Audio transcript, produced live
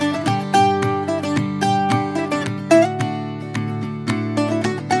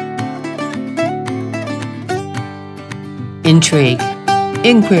intrigue,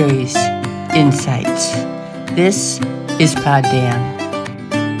 inquiries, insights. This is Poddam.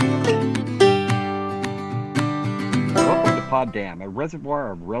 Welcome to Poddam, a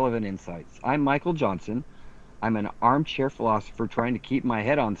reservoir of relevant insights. I'm Michael Johnson. I'm an armchair philosopher trying to keep my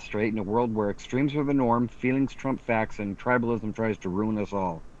head on straight in a world where extremes are the norm, feelings trump facts, and tribalism tries to ruin us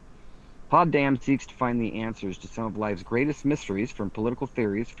all. Poddam seeks to find the answers to some of life's greatest mysteries, from political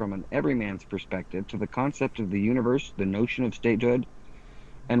theories from an everyman's perspective to the concept of the universe, the notion of statehood,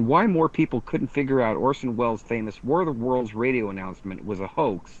 and why more people couldn't figure out Orson Welles' famous War of the Worlds radio announcement was a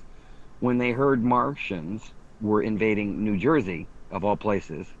hoax when they heard Martians were invading New Jersey, of all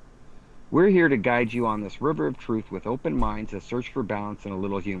places. We're here to guide you on this river of truth with open minds, a search for balance, and a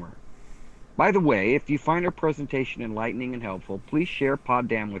little humor. By the way, if you find our presentation enlightening and helpful, please share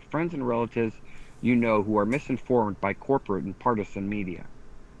Poddam with friends and relatives you know who are misinformed by corporate and partisan media.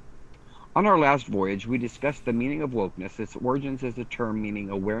 On our last voyage, we discussed the meaning of wokeness, its origins as a term meaning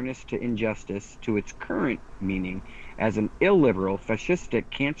awareness to injustice, to its current meaning as an illiberal, fascistic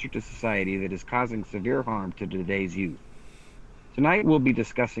cancer to society that is causing severe harm to today's youth. Tonight we'll be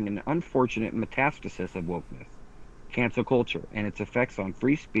discussing an unfortunate metastasis of wokeness, cancel culture, and its effects on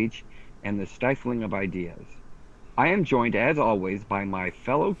free speech and the stifling of ideas. I am joined, as always, by my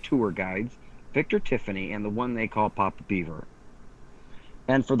fellow tour guides, Victor Tiffany and the one they call Papa Beaver.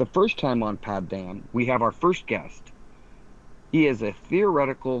 And for the first time on Poddam, we have our first guest. He is a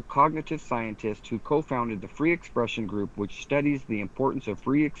theoretical cognitive scientist who co-founded the Free Expression Group, which studies the importance of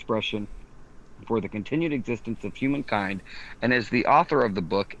free expression for the continued existence of humankind, and is the author of the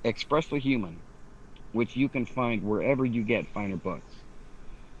book Expressly Human, which you can find wherever you get finer books.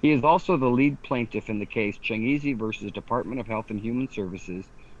 He is also the lead plaintiff in the case Changizi versus Department of Health and Human Services,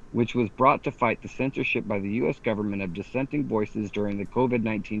 which was brought to fight the censorship by the U.S. government of dissenting voices during the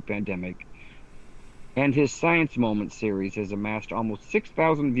COVID-19 pandemic. And his Science Moment series has amassed almost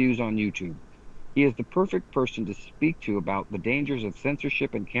 6,000 views on YouTube. He is the perfect person to speak to about the dangers of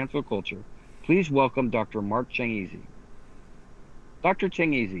censorship and cancel culture. Please welcome Dr. Mark Changizi. Dr.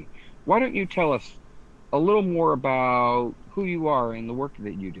 Changizi, why don't you tell us a little more about who you are and the work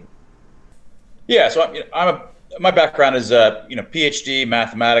that you do? Yeah, so my background is PhD,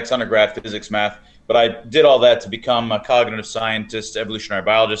 mathematics, undergrad physics, math, but I did all that to become a cognitive scientist, evolutionary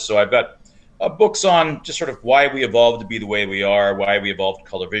biologist. So I've got books on just sort of why we evolved to be the way we are, why we evolved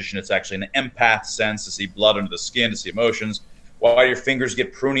color vision. It's actually an empath sense, to see blood under the skin, to see emotions. Why your fingers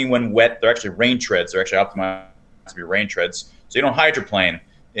get pruny when wet. They're actually rain treads. They're actually optimized to be rain treads, so you don't hydroplane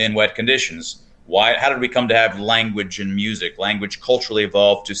in wet conditions. How did we come to have language and music? Language culturally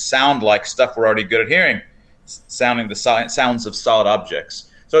evolved to sound like stuff we're already good at hearing, sounding the sounds of solid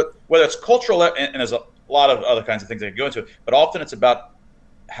objects. So whether it's cultural, and there's a lot of other kinds of things that could go into it, but often it's about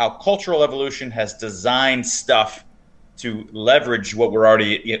how cultural evolution has designed stuff to leverage what we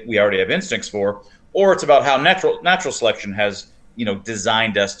already have instincts for, or it's about how natural selection has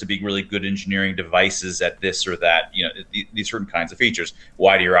designed us to be really good engineering devices at this or that, these certain kinds of features.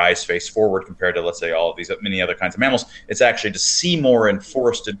 Why do your eyes face forward compared to, let's say, all of these many other kinds of mammals? It's actually to see more in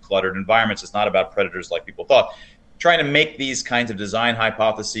forested, cluttered environments. It's not about predators like people thought. Trying to make these kinds of design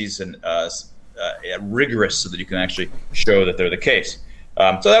hypotheses and rigorous so that you can actually show that they're the case.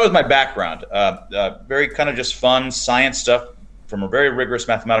 So that was my background. Very kind of just fun science stuff from a very rigorous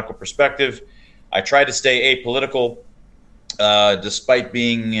mathematical perspective. I tried to stay apolitical despite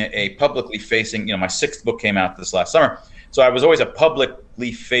being a publicly facing, my sixth book came out this last summer. So I was always a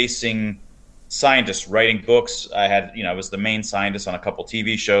publicly facing scientist writing books. I was the main scientist on a couple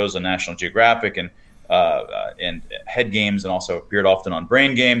TV shows on National Geographic and Head Games, and also appeared often on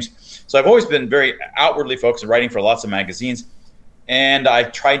Brain Games. So I've always been very outwardly focused, writing for lots of magazines. And I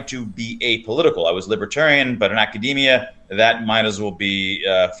tried to be apolitical. I was libertarian, but in academia, that might as well be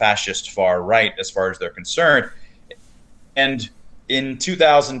fascist far right as far as they're concerned. And in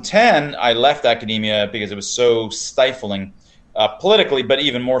 2010, I left academia because it was so stifling politically, but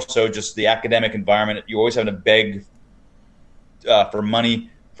even more so just the academic environment. You always have to beg for money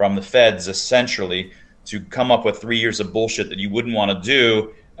from the feds, essentially, to come up with 3 years of bullshit that you wouldn't want to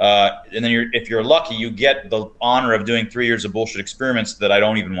do. And then if you're lucky, you get the honor of doing 3 years of bullshit experiments that I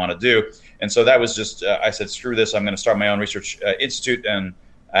don't even want to do. And so that was just, I said, screw this. I'm going to start my own research institute. And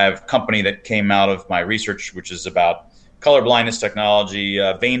I have a company that came out of my research, which is about color blindness technology,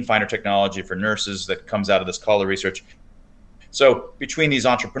 vein finder technology for nurses that comes out of this color research. So between these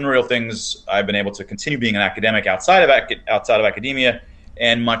entrepreneurial things, I've been able to continue being an academic outside of academia,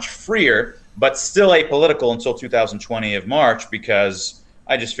 and much freer, but still apolitical until 2020 of March, because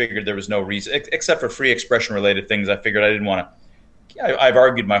I just figured there was no reason, except for free expression related things. I figured I didn't want to I've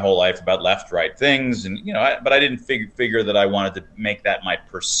argued my whole life about left-right things, and but I didn't figure that I wanted to make that my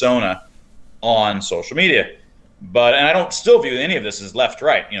persona on social media. And I don't still view any of this as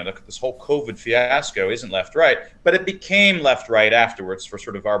left-right. This whole COVID fiasco isn't left-right, but it became left-right afterwards for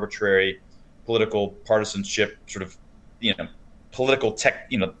sort of arbitrary political partisanship, sort of political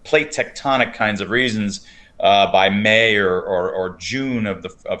plate tectonic kinds of reasons. By May or June of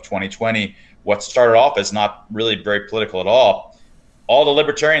 2020, what started off as not really very political at all the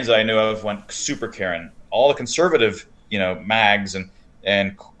libertarians that I knew of went super Karen. All the conservative, mags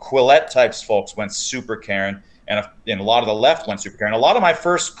and Quillette types folks went super Karen, and a lot of the left went super Karen. A lot of my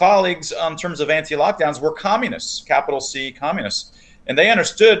first colleagues, in terms of anti-lockdowns, were communists, capital C communists, and they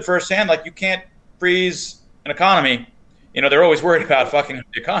understood firsthand, like, you can't freeze an economy. They're always worried about fucking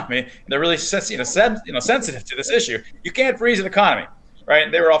the economy. And they're really sensitive to this issue. You can't freeze an economy, right?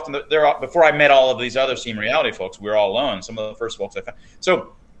 And they were often before I met all of these other Seam Reality folks. We were all alone. Some of the first folks I found.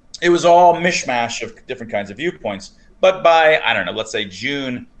 So it was all mishmash of different kinds of viewpoints. But by, I don't know, let's say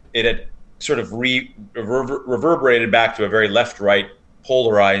June, it had sort of reverberated back to a very left-right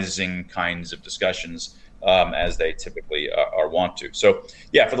polarizing kinds of discussions, as they typically are wont to. So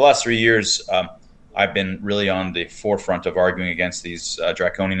yeah, for the last 3 years. I've been really on the forefront of arguing against these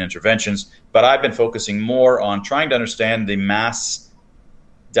draconian interventions, but I've been focusing more on trying to understand the mass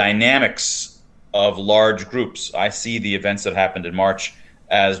dynamics of large groups. I see the events that happened in March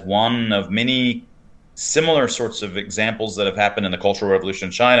as one of many similar sorts of examples that have happened in the Cultural Revolution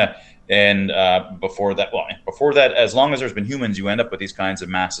in China. And before that, as long as there's been humans, you end up with these kinds of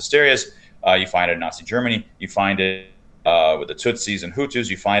mass hysterias. You find it in Nazi Germany. You find it with the Tutsis and Hutus.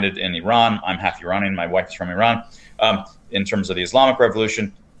 You find it in Iran. I'm half Iranian. My wife is from Iran. In terms of the Islamic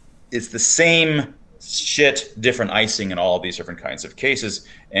Revolution, it's the same shit, different icing in all of these different kinds of cases.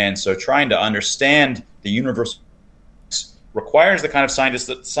 And so trying to understand the universe requires the kind of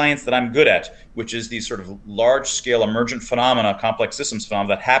science that I'm good at, which is these sort of large-scale emergent phenomena, complex systems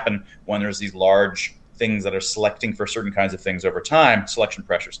phenomena that happen when there's these large things that are selecting for certain kinds of things over time, selection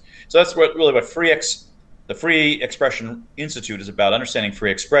pressures. So that's what the Free Expression Institute is about, understanding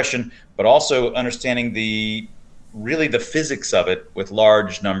free expression, but also understanding the physics of it with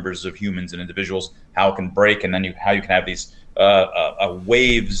large numbers of humans and individuals, how it can break, and then how you can have these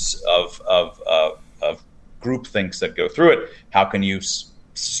waves of groupthinks that go through it. How can you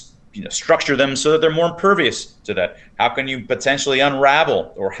structure them so that they're more impervious to that? How can you potentially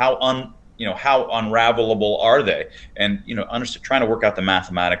unravel, or how unravelable are they? And trying to work out the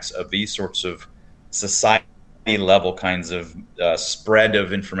mathematics of these sorts of society level kinds of spread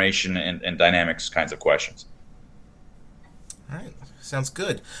of information and dynamics kinds of questions. All right, sounds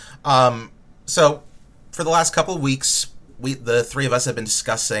good. So for the last couple of weeks, the three of us have been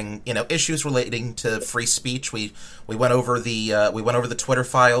discussing issues relating to free speech. We went over the Twitter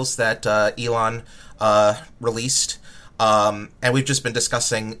files that Elon released, and we've just been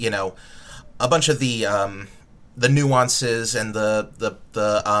discussing a bunch of the nuances and the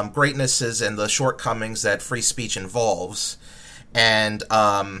greatnesses and the shortcomings that free speech involves. And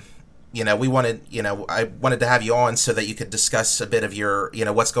I wanted to have you on so that you could discuss a bit of your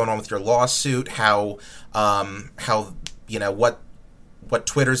what's going on with your lawsuit, how what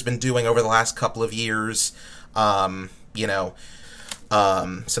Twitter's been doing over the last couple of years, some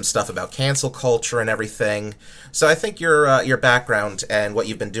stuff about cancel culture and everything. So I think your background and what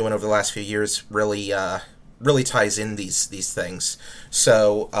you've been doing over the last few years really ties in these things.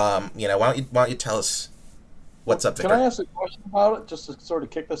 So, why don't you tell us what's up, Victor? Can I ask a question about it, just to sort of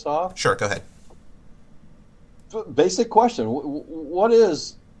kick this off? Sure, go ahead. Basic question. What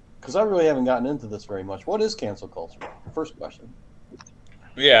is, because I really haven't gotten into this very much, what is cancel culture? First question.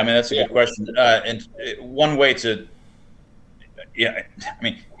 Yeah, I mean, that's a good question. And one way to,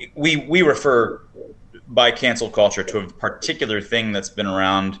 we refer by cancel culture to a particular thing that's been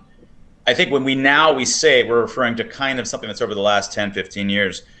around. I think when we say it, we're referring to kind of something that's over the last 10, 15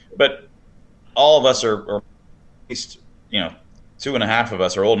 years. But all of us are at least, 2.5 of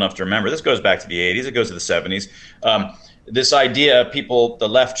us are old enough to remember. This goes back to the 80s. It goes to the 70s. This idea of people, the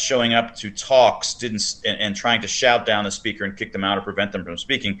left, showing up to talks and trying to shout down the speaker and kick them out or prevent them from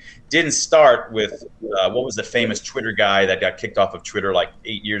speaking didn't start with what was the famous Twitter guy that got kicked off of Twitter like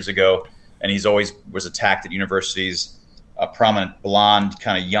 8 years ago, and he's always was attacked at universities. A prominent blonde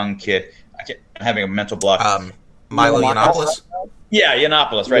kind of young kid. I'm having a mental block. Milo Yiannopoulos? Yeah,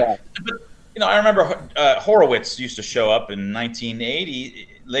 Yiannopoulos, right? Yeah. But I remember Horowitz used to show up in 1980,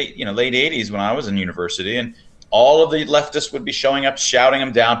 late 80s when I was in university, and all of the leftists would be showing up, shouting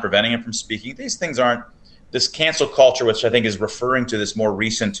him down, preventing him from speaking. These things aren't this cancel culture, which I think is referring to this more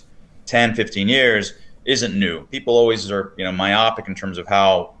recent 10, 15 years. isn't new. People always are, myopic in terms of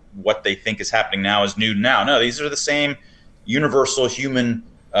what they think is happening now is new now. No, these are the same universal human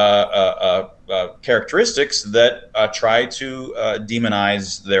characteristics that try to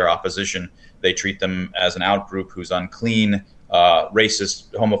demonize their opposition. They treat them as an outgroup who's unclean,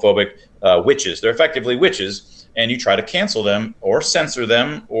 racist, homophobic, witches. They're effectively witches, and you try to cancel them or censor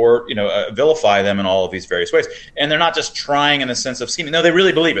them or vilify them in all of these various ways. And they're not just trying in the sense of scheming. No, they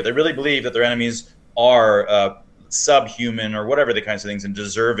really believe it. They really believe that their enemies are subhuman or whatever the kinds of things and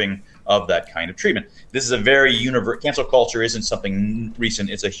deserving of that kind of treatment. This is a very cancel culture isn't something recent.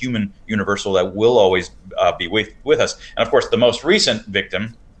 It's a human universal that will always be with us. And of course, the most recent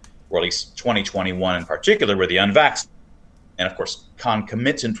victim, or at least 2021 in particular, were the unvaxxed. And of course,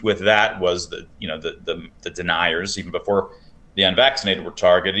 concomitant with that was the deniers. Even before the unvaccinated were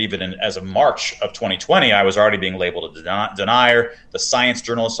targeted, even as of March of 2020, I was already being labeled a denier. The science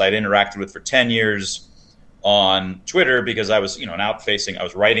journalists I'd interacted with for 10 years on Twitter, because I was, I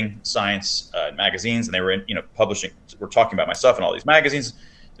was writing science magazines, and they were, publishing. We're talking about my stuff in all these magazines.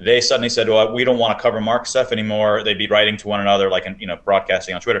 They suddenly said, "Well, we don't want to cover Mark's stuff anymore." They'd be writing to one another, like,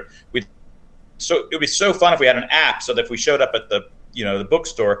 broadcasting on Twitter. So it would be so fun if we had an app, so that if we showed up at the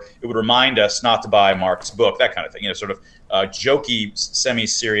bookstore, it would remind us not to buy Mark's book, that kind of thing. Sort of jokey,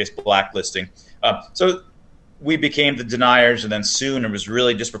 semi-serious blacklisting. So we became the deniers, and then soon it was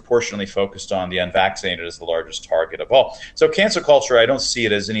really disproportionately focused on the unvaccinated as the largest target of all. So cancel culture, I don't see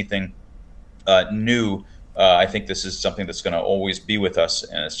it as anything new. I think this is something that's going to always be with us,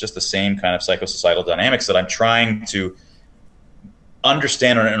 and it's just the same kind of psychosocial dynamics that I'm trying to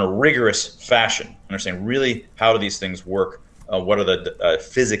understand in a rigorous fashion, understand really how do these things work, what are the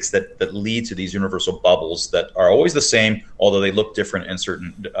physics that lead to these universal bubbles that are always the same, although they look different in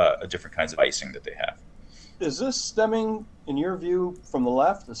certain different kinds of icing that they have. Is this stemming, in your view, from the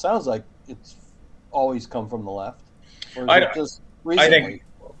left? It sounds like it's always come from the left. Or is it just recently?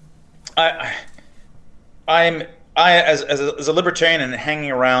 As a libertarian and hanging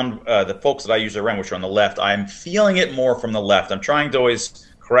around the folks that I usually around, which are on the left, I'm feeling it more from the left. I'm trying to always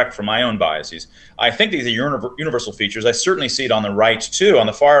correct for my own biases. I think these are universal features. I certainly see it on the right, too. On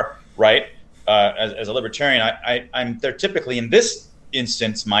the far right, as a libertarian, they're typically, in this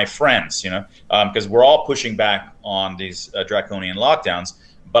instance, my friends, because we're all pushing back on these draconian lockdowns.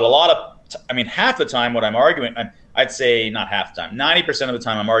 But half the time what I'm arguing, I'd say not half the time, 90% of the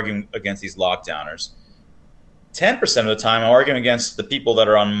time I'm arguing against these lockdowners. 10% of the time I'm arguing against the people that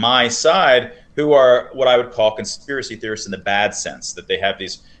are on my side, who are what I would call conspiracy theorists in the bad sense, that they have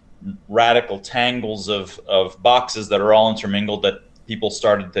these radical tangles of boxes that are all intermingled, that people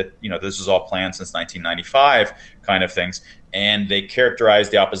started that, this was all planned since 1995 kind of things. And they characterize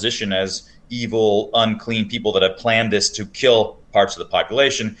the opposition as evil, unclean people that have planned this to kill parts of the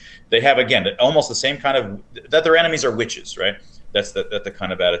population. They have, again, almost the same kind of, that their enemies are witches, right? That's the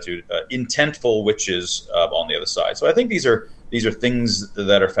kind of attitude, intentful witches on the other side. So I think these are things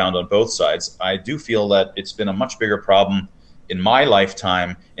that are found on both sides. I do feel that it's been a much bigger problem in my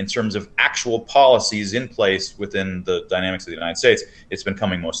lifetime in terms of actual policies in place within the dynamics of the United States. It's been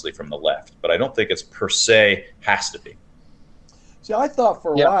coming mostly from the left, but I don't think it's per se has to be. See, I thought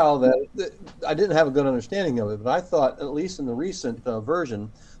for a while that I didn't have a good understanding of it, but I thought, at least in the recent version,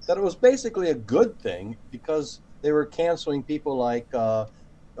 that it was basically a good thing, because they were canceling people like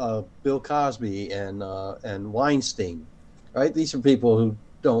Bill Cosby and Weinstein, right? These are people who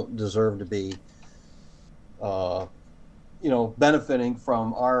don't deserve to be, benefiting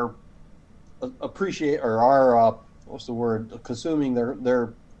from our consuming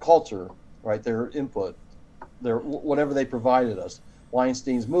their culture, right? Their input, their whatever they provided us.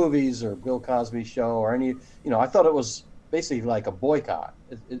 Weinstein's movies or Bill Cosby's show or any, I thought it was basically like a boycott.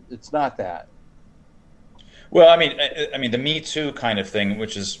 It's not that. Well, I mean, the Me Too kind of thing,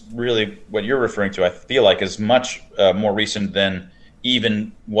 which is really what you're referring to, I feel like is much more recent than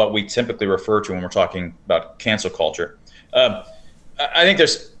even what we typically refer to when we're talking about cancel culture. I think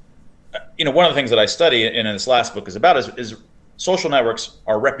there's, one of the things that I study and in this last book is about is social networks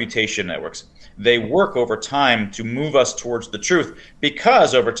are reputation networks. They work over time to move us towards the truth,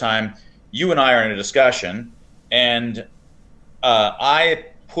 because over time, you and I are in a discussion, and I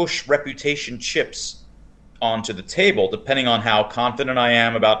push reputation chips onto the table, depending on how confident I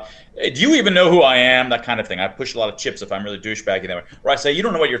am about, do you even know who I am? That kind of thing. I push a lot of chips if I'm really douchebaggy that way. Or I say, you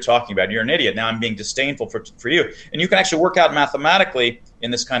don't know what you're talking about. You're an idiot. Now I'm being disdainful for you. And you can actually work out mathematically in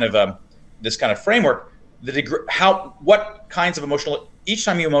this kind of framework the degree, what kinds of emotional each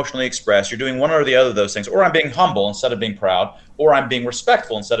time you emotionally express, you're doing one or the other of those things. Or I'm being humble instead of being proud, or I'm being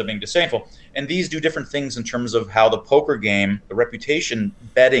respectful instead of being disdainful. And these do different things in terms of how the poker game, the reputation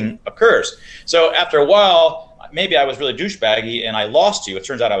betting occurs. So after a while, maybe I was really douchebaggy and I lost you. It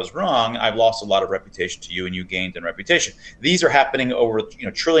turns out I was wrong. I've lost a lot of reputation to you, and you gained in reputation. These are happening over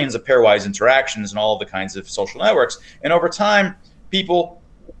trillions of pairwise interactions and all of the kinds of social networks. And over time, people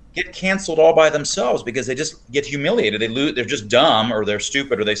get canceled all by themselves because they just get humiliated. They're just dumb, or they're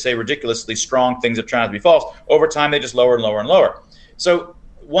stupid, or they say ridiculously strong things that turn out to be false. Over time, they just lower and lower and lower. So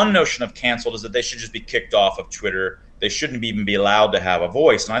one notion of canceled is that they should just be kicked off of Twitter. They shouldn't even be allowed to have a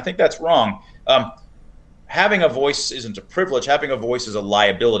voice. And I think that's wrong. Having a voice isn't a privilege. Having a voice is a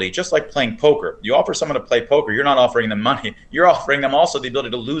liability, just like playing poker. You offer someone to play poker, you're not offering them money. You're offering them also the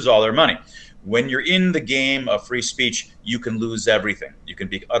ability to lose all their money. When you're in the game of free speech, you can lose everything. You can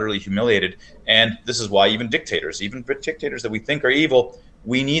be utterly humiliated. And this is why even dictators that we think are evil,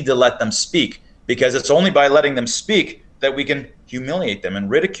 we need to let them speak, because it's only by letting them speak that we can humiliate them and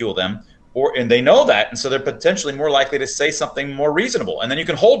ridicule them. And they know that, and so they're potentially more likely to say something more reasonable, and then you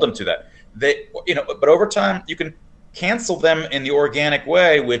can hold them to that. But over time, you can cancel them in the organic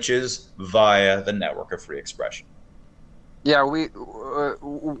way, which is via the network of free expression. Yeah,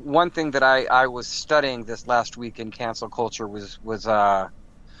 one thing that I was studying this last week in cancel culture was a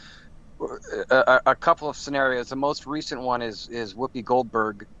couple of scenarios. The most recent one is Whoopi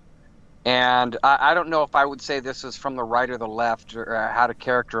Goldberg, and I don't know if I would say this is from the right or the left, or how to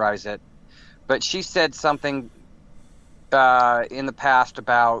characterize it, but she said something in the past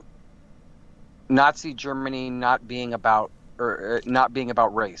about Nazi Germany not being about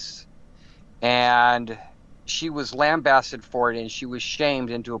race, and she was lambasted for it, and she was shamed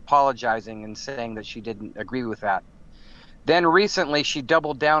into apologizing and saying that she didn't agree with that. Then recently she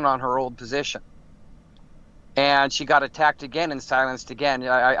doubled down on her old position, and she got attacked again and silenced again.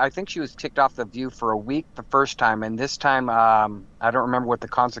 I think she was kicked off The View for a week the first time, and this time I don't remember what the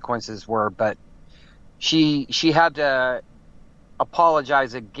consequences were, but she had to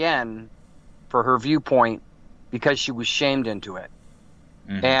apologize again for her viewpoint because she was shamed into it.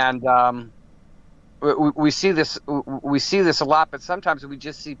 Mm-hmm. And we see this a lot, but sometimes we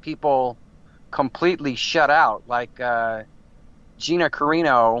just see people completely shut out. Like Gina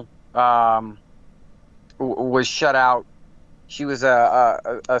Carano was shut out. She was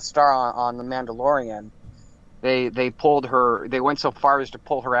a star on The Mandalorian. They pulled her. They went so far as to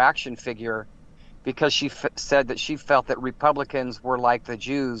pull her action figure because she said that she felt that Republicans were like the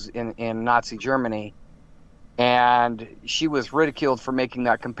Jews in Nazi Germany. And she was ridiculed for making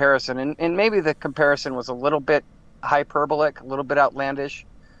that comparison. And maybe the comparison was a little bit hyperbolic, a little bit outlandish,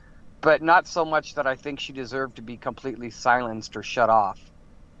 but not so much that I think she deserved to be completely silenced or shut off.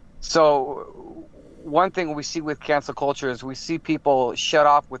 So one thing we see with cancel culture is we see people shut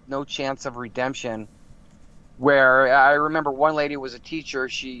off with no chance of redemption. Where I remember one lady was a teacher.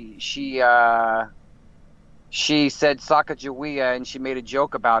 She said Sacagawea, and she made a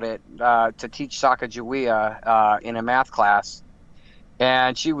joke about it to teach Sacagawea in a math class.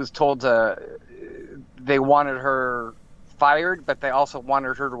 And she was told they wanted her fired, but they also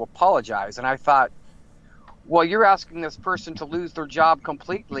wanted her to apologize. And I thought, well, you're asking this person to lose their job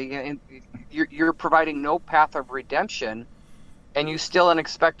completely, and you're providing no path of redemption, and you still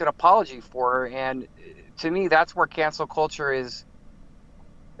expect an apology for her. And to me, that's where cancel culture is.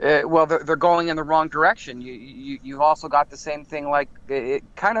 Well, they're going in the wrong direction. You've also got the same thing, like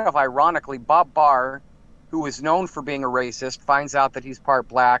kind of ironically, Bob Barr, who is known for being a racist, finds out that he's part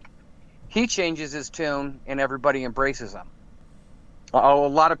black. He changes his tune, and everybody embraces him. A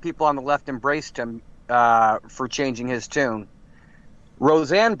lot of people on the left embraced him for changing his tune.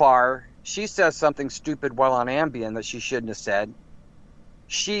 Roseanne Barr, she says something stupid while on Ambien that she shouldn't have said.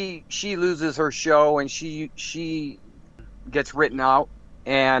 She loses her show, and she gets written out.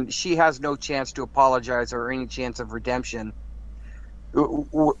 And she has no chance to apologize or any chance of redemption,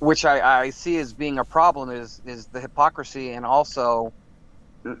 which I see as being a problem is the hypocrisy, and also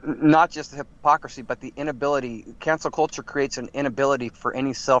not just the hypocrisy, but the inability. Cancel culture creates an inability for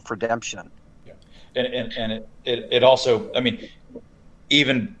any self-redemption. Yeah. And it also,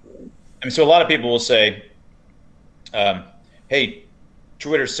 so a lot of people will say, hey,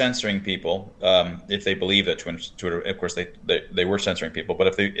 Twitter's censoring people if they believe that Twitter, of course, they were censoring people.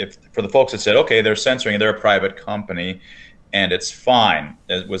 But if for the folks that said, okay, they're censoring, they're a private company, and it's fine,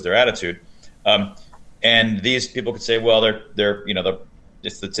 was their attitude. And these people could say, well, they're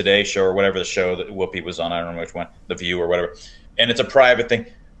it's the Today Show or whatever the show that Whoopi was on. I don't know which one, The View or whatever, and it's a private thing.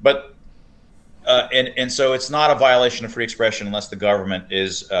 But and so it's not a violation of free expression unless the government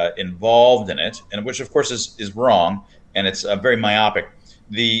is involved in it, and which of course is wrong. and it's very myopic.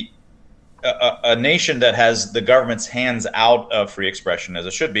 A nation that has the government's hands out of free expression, as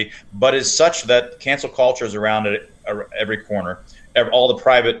it should be, but is such that cancel culture is around it every corner. All the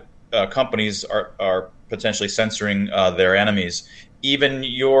private companies are potentially censoring their enemies. Even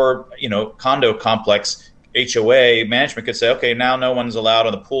your condo complex HOA management could say, okay, now no one's allowed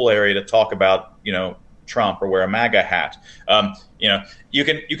in the pool area to talk about Trump or wear a MAGA hat. You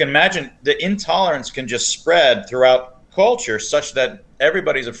can imagine the intolerance can just spread throughout culture such that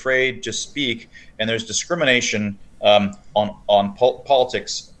everybody's afraid to speak, and there's discrimination on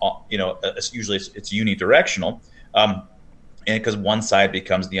politics. Usually it's unidirectional, and because one side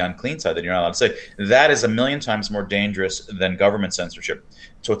becomes the unclean side that you're not allowed to say. That is a million times more dangerous than government censorship.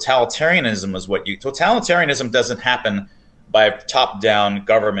 Totalitarianism doesn't happen by top-down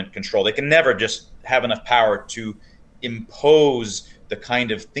government control. They can never just have enough power to impose the kind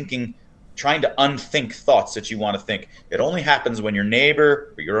of thinking, trying to unthink thoughts that you want to think. It only happens when your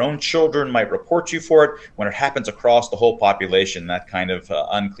neighbor or your own children might report you for it. When it happens across the whole population, that kind of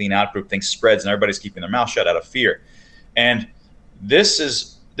unclean outgroup thing spreads, and everybody's keeping their mouth shut out of fear. And this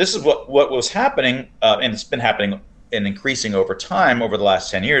is what was happening, and it's been happening and increasing over time over the last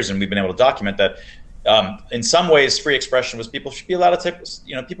 10 years, and we've been able to document that. In some ways, free expression was people should be allowed to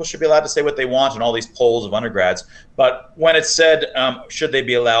say what they want in all these polls of undergrads. But when it said, should they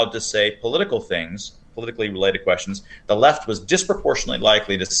be allowed to say political things, politically related questions, the left was disproportionately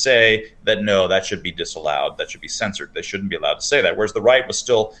likely to say that no, that should be disallowed, that should be censored, they shouldn't be allowed to say that. Whereas the right was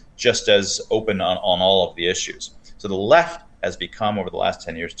still just as open on all of the issues. So the left has become, over the last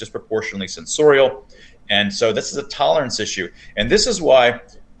 10 years, disproportionately censorial. And so this is a tolerance issue. And this is why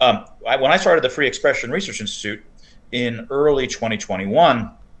when I started the Free Expression Research Institute in early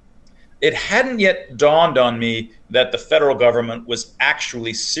 2021, it hadn't yet dawned on me that the federal government was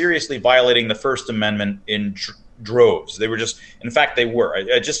actually seriously violating the First Amendment in droves. They were just, in fact, they were.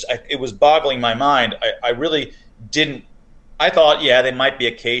 It was boggling my mind. I really didn't. I thought, yeah, they might be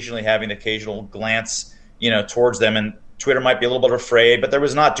occasionally having an occasional glance, towards them, and Twitter might be a little bit afraid, but there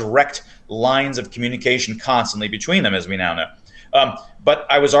was not direct lines of communication constantly between them, as we now know. But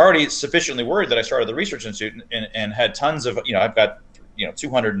I was already sufficiently worried that I started the Research Institute and had tons of, I've got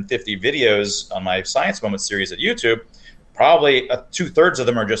 250 videos on my Science Moment series at YouTube. Probably 2/3 of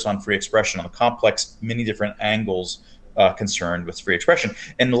them are just on free expression, on the complex, many different angles concerned with free expression.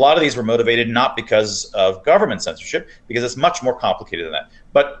 And a lot of these were motivated not because of government censorship, because it's much more complicated than that.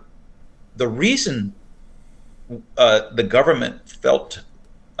 But the reason the government felt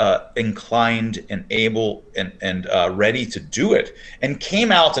inclined and able and ready to do it, and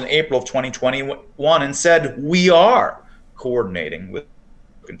came out in April of 2021 and said, we are coordinating with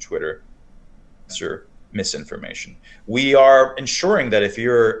Twitter to censor misinformation. We are ensuring that if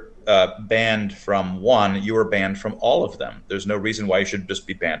you're banned from one, you are banned from all of them. There's no reason why you should just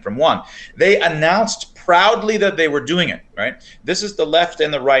be banned from one. They announced proudly that they were doing it, right? This is the left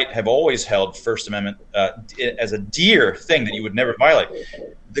and the right have always held First Amendment as a dear thing that you would never violate.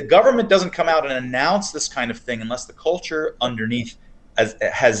 The government doesn't come out and announce this kind of thing unless the culture underneath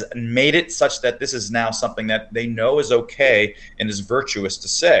has made it such that this is now something that they know is okay and is virtuous to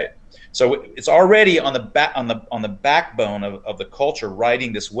say. So it's already on the backbone of the culture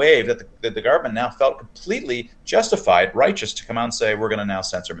riding this wave that the government now felt completely justified, righteous to come out and say, we're going to now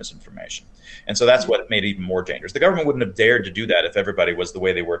censor misinformation. And so that's what made it even more dangerous. The government wouldn't have dared to do that if everybody was the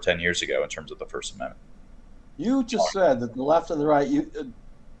way they were 10 years ago in terms of the First Amendment. You just said that the left and the right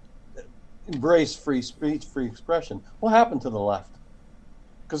embrace free speech, free expression. What happened to the left?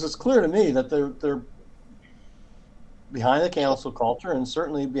 Because it's clear to me that they're behind the cancel culture and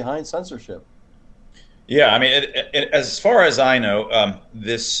certainly behind censorship. Yeah, I mean, as far as I know,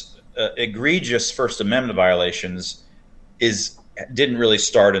 this egregious First Amendment violations didn't really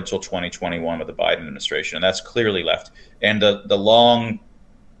start until 2021 with the Biden administration, and that's clearly left. And the long,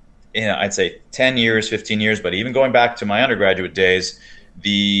 I'd say 10 years, 15 years, but even going back to my undergraduate days,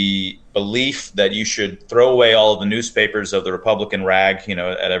 the belief that you should throw away all of the newspapers of the Republican rag,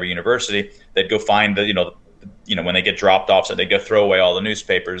 at every university, they'd go find when they get dropped off, so they go throw away all the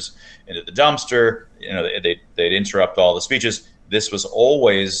newspapers into the dumpster. They'd interrupt all the speeches. This was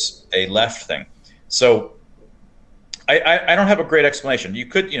always a left thing. So I don't have a great explanation. You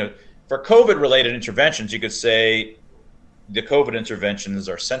could, for COVID-related interventions, you could say the COVID interventions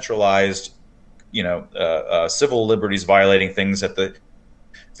are centralized, civil liberties violating things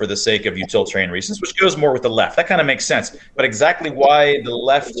for the sake of utilitarian reasons, which goes more with the left. That kind of makes sense. But exactly why the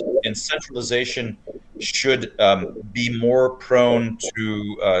left in centralization should be more prone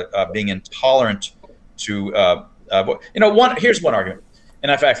to being intolerant to, here's one argument.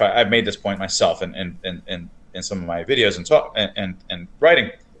 and in fact, I've made this point myself in some of my videos and talk and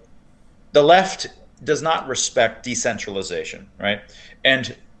writing. The left does not respect decentralization, right?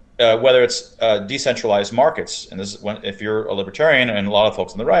 And whether it's decentralized markets, and this is if you're a libertarian, and a lot of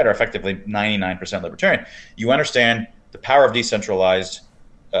folks on the right are effectively 99% libertarian, you understand the power of decentralized.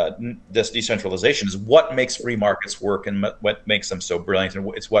 This decentralization is what makes free markets work and what makes them so brilliant,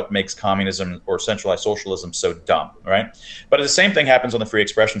 and it's what makes communism or centralized socialism so dumb, right? But the same thing happens on the free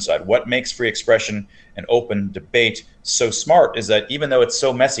expression side. What makes free expression and open debate so smart is that even though it's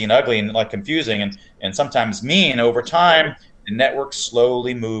so messy and ugly and like confusing and sometimes mean, over time, the networks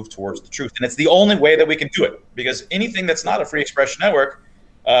slowly move towards the truth. And it's the only way that we can do it, because anything that's not a free expression network,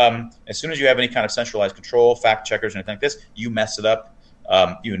 as soon as you have any kind of centralized control, fact checkers, and anything like this, you mess it up.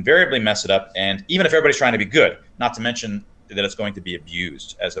 You invariably mess it up, and even if everybody's trying to be good, not to mention that it's going to be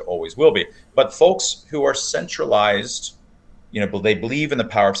abused, as it always will be. But folks who are centralized, they believe in the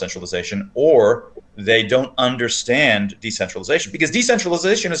power of centralization, or they don't understand decentralization, because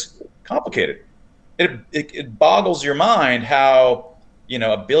decentralization is complicated. It boggles your mind how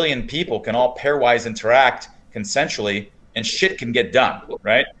a billion people can all pairwise interact consensually, and shit can get done,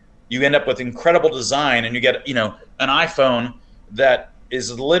 right? You end up with incredible design, and you get an iPhone that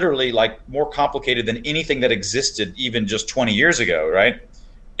is literally like more complicated than anything that existed even just 20 years ago, right?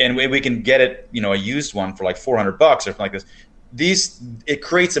 And we can get it, a used one for like $400 or something like this. It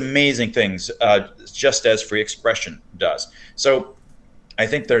creates amazing things, just as free expression does. So I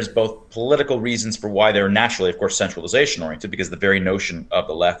think there's both political reasons for why they're naturally, of course, centralization oriented, because the very notion of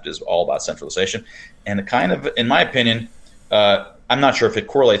the left is all about centralization. And kind of, in my opinion, I'm not sure if it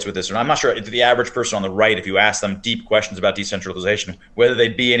correlates with this, or I'm not sure if the average person on the right, if you ask them deep questions about decentralization, whether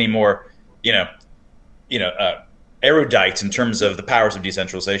they'd be any more, erudite in terms of the powers of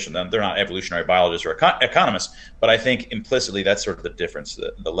decentralization. They're not evolutionary biologists or economists, but I think implicitly that's sort of the difference.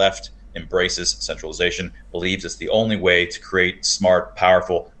 The left embraces centralization, believes it's the only way to create smart,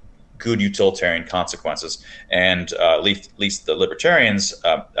 powerful, good utilitarian consequences, and at least the libertarians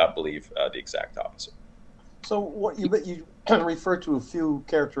believe the exact opposite. So what you refer to a few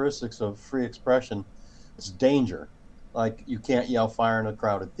characteristics of free expression. It's danger, like you can't yell fire in a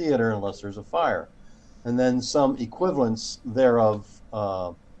crowded theater unless there's a fire, and then some equivalents thereof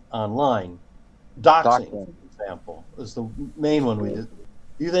online. Doxing, for example, is the main one we did.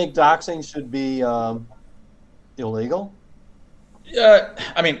 Do you think doxing should be illegal?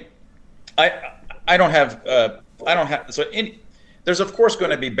 I mean, I don't have there's of course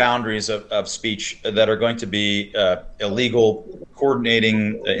going to be boundaries of speech that are going to be illegal,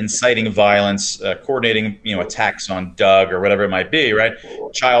 coordinating, inciting violence, coordinating, attacks on Doug or whatever it might be, right?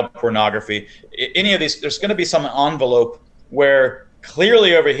 Child pornography, any of these. There's going to be some envelope where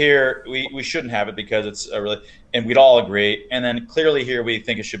clearly over here we shouldn't have it because it's really, and we'd all agree. And then clearly here we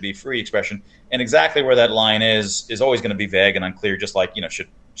think it should be free expression. And exactly where that line is always going to be vague and unclear. Just like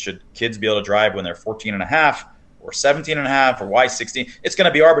should kids be able to drive when they're 14 and a half? Or 17 and a half, or why 16? It's going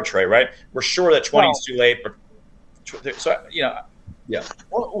to be arbitrary, right? We're sure that 20 is too late, but yeah.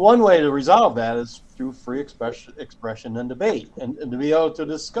 One way to resolve that is through free expression and debate, and to be able to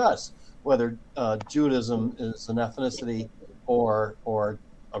discuss whether Judaism is an ethnicity or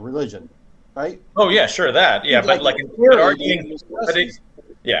a religion, right? Oh yeah, sure that. Yeah, but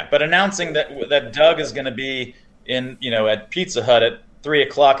but announcing that Doug is going to be in at Pizza Hut at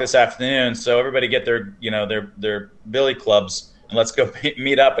 3:00 this afternoon, so everybody get their their billy clubs and let's go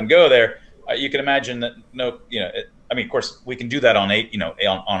meet up and go there. You can imagine that of course we can do that on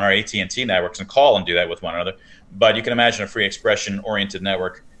our AT&T networks and call and do that with one another. But you can imagine a free expression oriented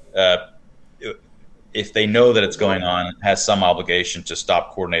network, if they know that it's going on, has some obligation to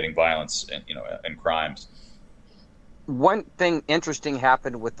stop coordinating violence and crimes. One thing interesting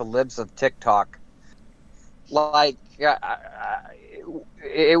happened with the libs of TikTok. Like,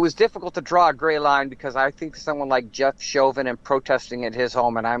 it was difficult to draw a gray line because I think someone like Jeff Chauvin and protesting at his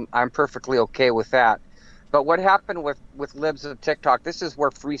home, and I'm perfectly okay with that. But what happened with libs of TikTok, this is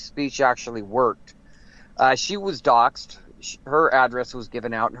where free speech actually worked. She was doxxed. Her address was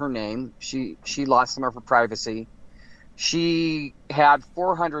given out, her name. She lost some of her privacy. She had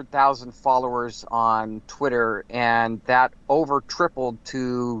 400,000 followers on Twitter, and that over tripled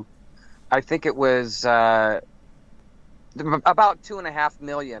to, I think it was about 2.5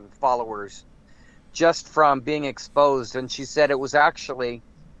 million followers just from being exposed. And she said it was actually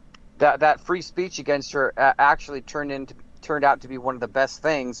that free speech against her actually turned out to be one of the best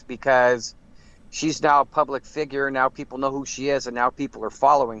things, because she's now a public figure. Now people know who she is, and now people are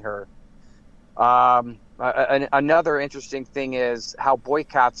following her. Another interesting thing is how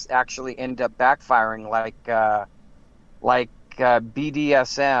boycotts actually end up backfiring. Like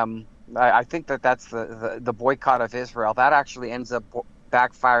BDSM, I think that's the boycott of Israel. That actually ends up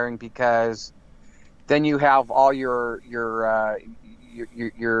backfiring, because then you have all your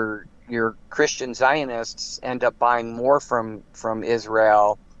Christian Zionists end up buying more from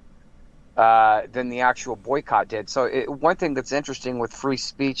Israel than the actual boycott did. So one thing that's interesting with free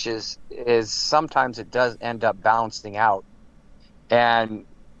speech is sometimes it does end up balancing out and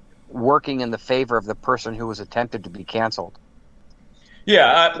working in the favor of the person who was attempted to be canceled.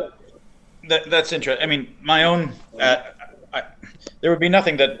 Yeah, that's interesting. I mean, my own. There would be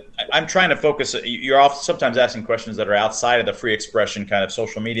nothing that I'm trying to focus. You're sometimes asking questions that are outside of the free expression kind of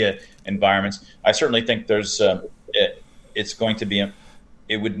social media environments. I certainly think there's. It's going to be.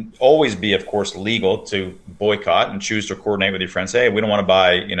 It would always be, of course, legal to boycott and choose to coordinate with your friends. Hey, we don't want to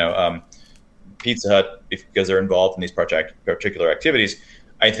buy, Pizza Hut because they're involved in these particular activities.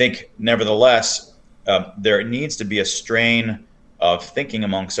 I think, nevertheless, there needs to be a strain of thinking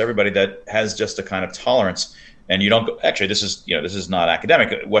amongst everybody that has just a kind of tolerance. And you don't go, actually, this is not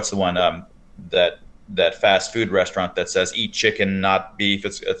academic. What's the one that fast food restaurant that says eat chicken, not beef?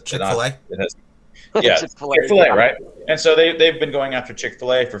 It's Chick-fil-A. Yeah, Chick-fil-A, right? And so they've been going after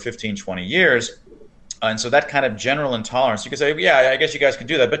Chick-fil-A for 15, 20 years. And so that kind of general intolerance, you can say, yeah, I guess you guys can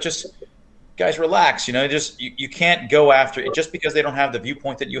do that, but just guys, relax. You can't go after it just because they don't have the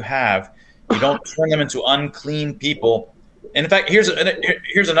viewpoint that you have. You don't turn them into unclean people. And in fact, here's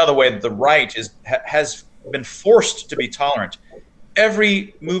another way that the right has been forced to be tolerant.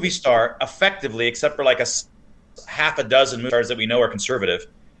 Every movie star, effectively, except for like half a dozen movie stars that we know are conservative,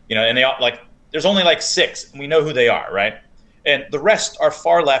 and they all there's only like 6, and we know who they are, right? And the rest are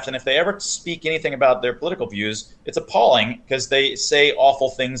far left, and if they ever speak anything about their political views, it's appalling because they say awful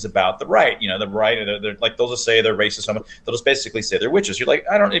things about the right. The right, they're like, they'll just say they're racist. They'll just basically say they're witches. You're like,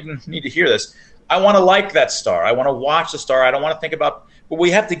 I don't even need to hear this. I want to like that star. I want to watch the star. I don't want to think about. But we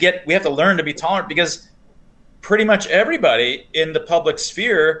have to learn to be tolerant, because pretty much everybody in the public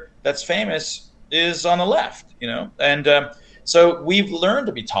sphere that's famous is on the left, and so we've learned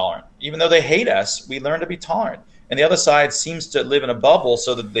to be tolerant. Even though they hate us, we learn to be tolerant. And the other side seems to live in a bubble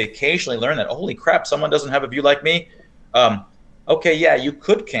so that they occasionally learn that, holy crap, someone doesn't have a view like me. Okay, yeah, you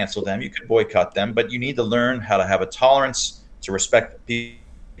could cancel them, you could boycott them, but you need to learn how to have a tolerance, to respect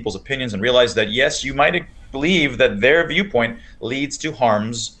people's opinions, and realize that, yes, you might believe that their viewpoint leads to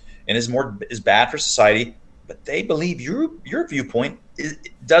harms and is bad for society, but they believe your viewpoint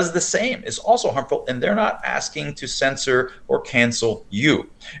does the same, is also harmful, and they're not asking to censor or cancel you.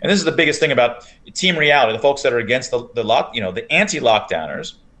 And this is the biggest thing about Team Reality, the folks that are against the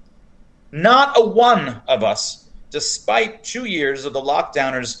anti-lockdowners. Not a one of us, despite 2 years of the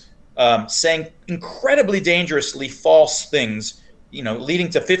lockdowners saying incredibly dangerously false things, leading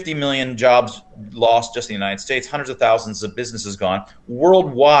to 50 million jobs lost just in the United States, hundreds of thousands of businesses gone,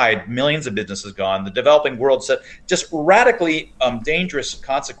 worldwide, millions of businesses gone, the developing world set just radically dangerous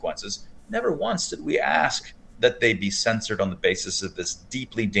consequences. Never once did we ask that they be censored on the basis of this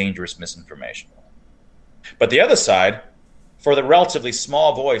deeply dangerous misinformation. But the other side, for the relatively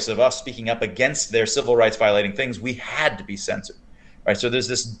small voice of us speaking up against their civil rights violating things, we had to be censored. Right? So there's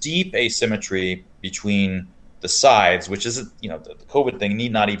this deep asymmetry between the sides, which is, the COVID thing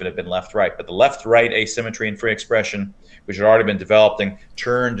need not even have been left-right, but the left-right asymmetry in free expression, which had already been developing,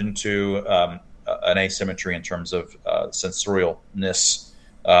 turned into an asymmetry in terms of censorialness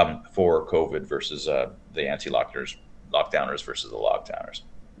for COVID versus the anti-lockdowners versus the lockdowners.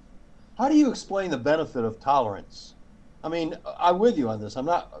 How do you explain the benefit of tolerance? I mean, I'm with you on this. I'm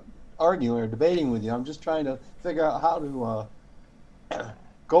not arguing or debating with you. I'm just trying to figure out how to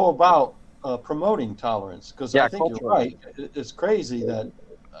go about promoting tolerance, because I think you're right. It's crazy that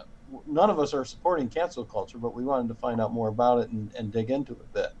none of us are supporting cancel culture, but we wanted to find out more about it and dig into it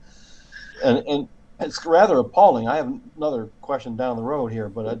a bit. And it's rather appalling. I have another question down the road here,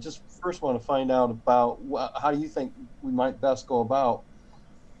 but I just first want to find out about how do you think we might best go about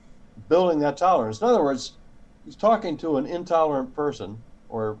building that tolerance. In other words, he's talking to an intolerant person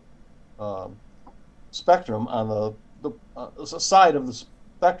or spectrum on the side of the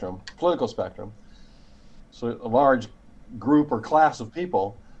spectrum, political spectrum, so a large group or class of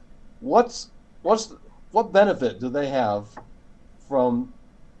people. What benefit do they have from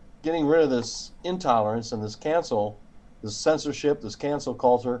getting rid of this intolerance and this censorship, this cancel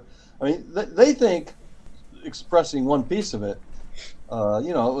culture? I mean, they think expressing one piece of it,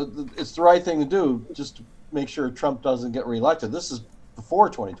 it's the right thing to do just to make sure Trump doesn't get reelected. This is before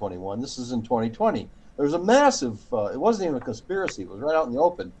 2021. This is in 2020. There's a massive, it wasn't even a conspiracy, it was right out in the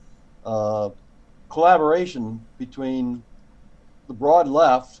open, collaboration between the broad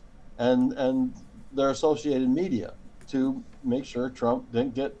left and their associated media to make sure Trump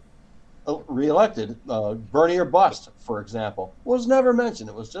didn't get reelected. Bernie or bust, for example, was never mentioned.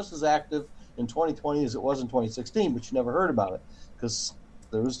 It was just as active in 2020 as it was in 2016, but you never heard about it because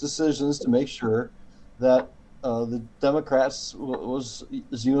there was decisions to make sure that the Democrats was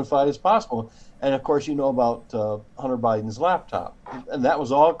as unified as possible. And of course, you know about Hunter Biden's laptop, and that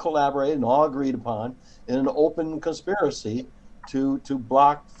was all collaborated and all agreed upon in an open conspiracy to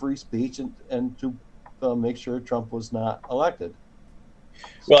block free speech and to make sure Trump was not elected.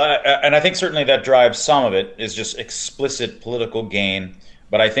 Well, and I think certainly that drives some of it is just explicit political gain.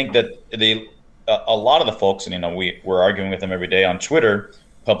 But I think that a lot of the folks, and we're arguing with them every day on Twitter,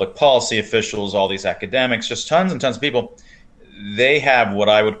 public policy officials, all these academics, just tons and tons of people, they have what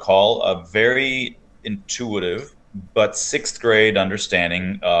I would call a very intuitive but sixth grade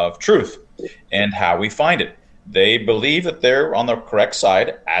understanding of truth and how we find it. They believe that they're on the correct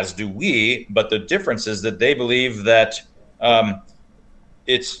side, as do we, but the difference is that they believe that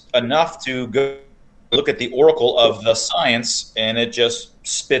it's enough to go look at the oracle of the science and it just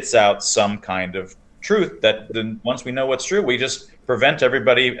spits out some kind of truth that then once we know what's true, we just prevent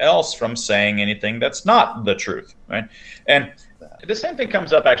everybody else from saying anything that's not the truth, right? And the same thing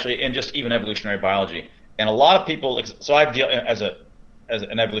comes up actually in just even evolutionary biology. And a lot of people, so I deal as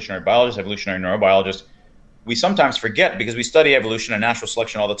an evolutionary biologist, evolutionary neurobiologist, we sometimes forget because we study evolution and natural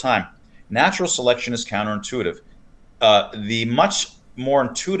selection all the time. Natural selection is counterintuitive. The much more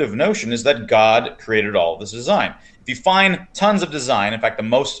intuitive notion is that God created all of this design. If you find tons of design, in fact, the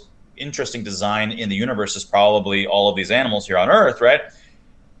most interesting design in the universe is probably all of these animals here on Earth, right?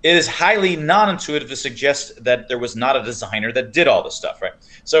 It is highly non-intuitive to suggest that there was not a designer that did all this stuff, right?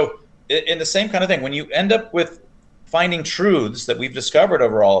 So in the same kind of thing, when you end up with finding truths that we've discovered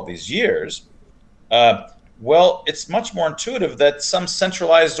over all of these years, well, it's much more intuitive that some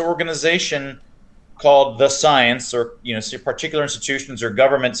centralized organization called the science or, particular institutions or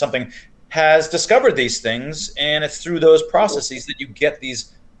government, something has discovered these things. And it's through those processes that you get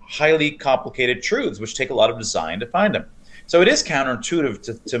these highly complicated truths, which take a lot of design to find them. So it is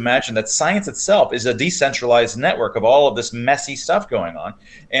counterintuitive to imagine that science itself is a decentralized network of all of this messy stuff going on.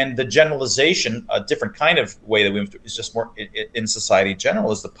 And the generalization, a different kind of way that we is just more in society in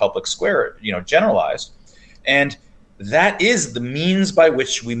general, is the public square, generalized. And that is the means by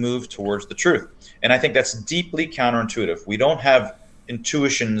which we move towards the truth. And I think that's deeply counterintuitive. We don't have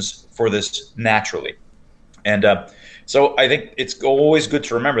intuitions for this naturally. And so I think it's always good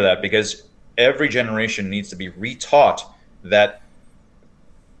to remember that because every generation needs to be retaught that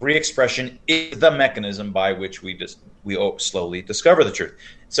free expression is the mechanism by which we slowly discover the truth.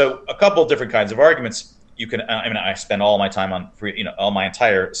 So a couple of different kinds of arguments you can. I spend all my time on free, all my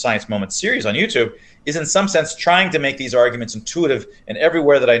entire Science Moments series on YouTube is in some sense trying to make these arguments intuitive and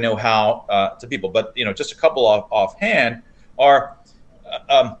everywhere that I know how to people. But just a couple offhand are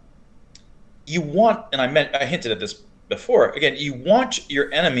you want, and I hinted at this before. Again, you want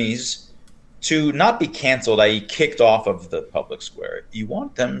your enemies to not be canceled, i.e. kicked off of the public square. You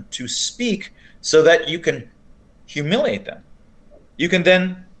want them to speak so that you can humiliate them. You can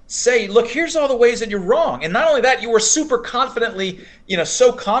then say, look, here's all the ways that you're wrong. And not only that, you were super confidently,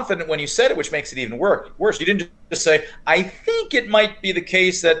 so confident when you said it, which makes it even worse. You didn't just say, I think it might be the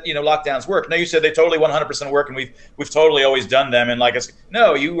case that, lockdowns work. No, you said they totally 100% work and we've totally always done them. And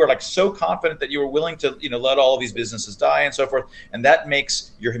no, you were so confident that you were willing to, let all of these businesses die and so forth. And that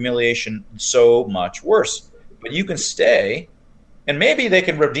makes your humiliation so much worse. But you can stay. And maybe they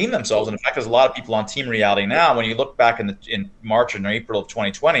can redeem themselves. And in fact, there's a lot of people on Team Reality now. When you look back in March and April of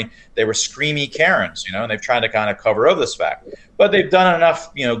 2020, they were screamy Karens, and they've tried to kind of cover over this fact. But they've done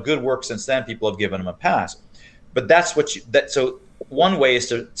enough, good work since then. People have given them a pass. But that's what so one way is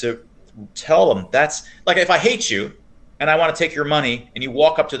to tell them that's like if I hate you and I want to take your money and you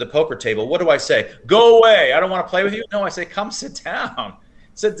walk up to the poker table, what do I say? Go away. I don't want to play with you. No, I say, come sit down.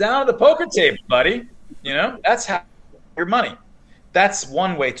 Sit down at the poker table, buddy. That's how your money. That's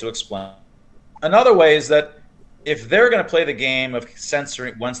one way to explain. Another way is that if they're going to play the game of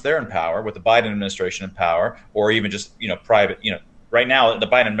censoring once they're in power, with the Biden administration in power, or even just private, right now the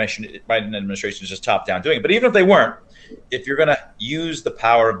Biden administration is just top down doing it. But even if they weren't, if you're going to use the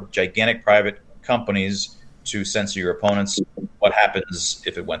power of gigantic private companies to censor your opponents, what happens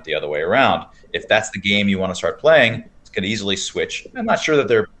if it went the other way around? If that's the game you want to start playing, it could easily switch. I'm not sure that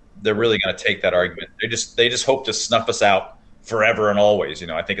they're really going to take that argument. They just hope to snuff us out forever and always,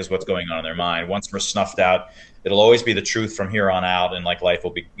 I think is what's going on in their mind. Once we're snuffed out, it'll always be the truth from here on out, and life will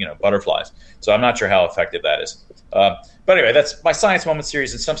be, butterflies. So I'm not sure how effective that is. But anyway, that's my Science Moment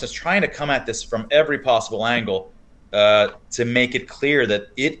series in some sense, trying to come at this from every possible angle to make it clear that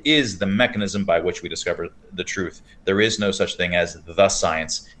it is the mechanism by which we discover the truth. There is no such thing as the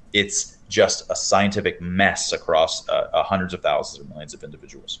science. It's just a scientific mess across hundreds of thousands or millions of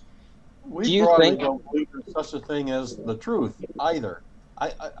individuals. We probably don't believe there's such a thing as the truth either.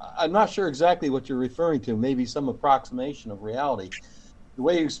 I'm not sure exactly what you're referring to, maybe some approximation of reality. The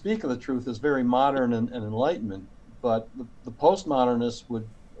way you speak of the truth is very modern and Enlightenment, but the postmodernists would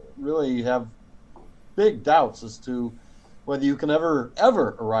really have big doubts as to whether you can ever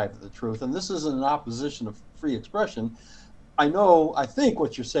arrive at the truth. And this isn't an opposition of free expression. I think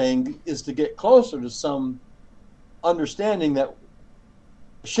what you're saying is to get closer to some understanding, that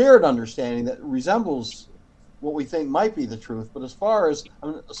shared understanding that resembles what we think might be the truth. But as far as,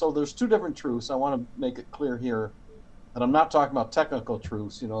 so there's two different truths. I want to make it clear here that I'm not talking about technical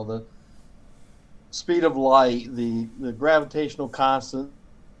truths, the speed of light, the gravitational constant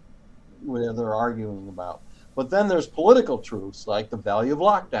where they're arguing about. But then there's political truths like the value of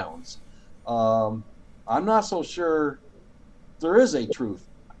lockdowns. I'm not so sure there is a truth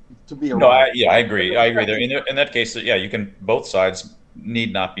to be arrived. No, I agree. I agree. There, in that case, yeah, you can. Both sides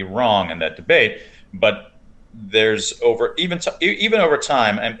need not be wrong in that debate, but there's even over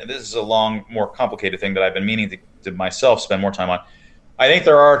time, and this is a long, more complicated thing that I've been meaning to myself spend more time on. I think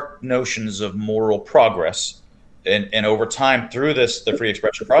there are notions of moral progress, and over time through the free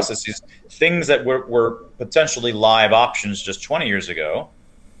expression processes, things that were potentially live options just 20 years ago,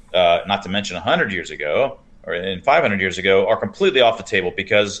 not to mention 100 years ago, or in 500 years ago, are completely off the table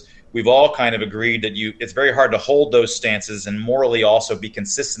because we've all kind of agreed that it's very hard to hold those stances and morally also be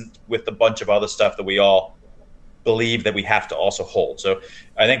consistent with a bunch of other stuff that we all believe that we have to also hold. So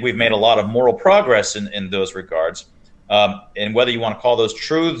I think we've made a lot of moral progress in those regards. And whether you want to call those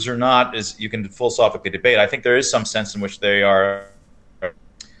truths or not, is you can philosophically debate. I think there is some sense in which they are.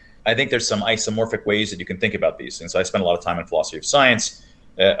 I think there's some isomorphic ways that you can think about these things. So I spend a lot of time in philosophy of science,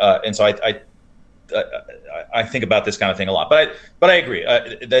 and so I think about this kind of thing a lot. But I agree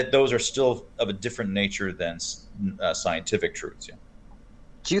that those are still of a different nature than scientific truths. Yeah.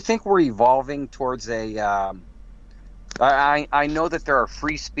 Do you think we're evolving towards a? I know that there are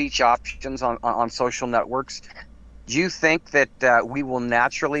free speech options on social networks. Do you think that we will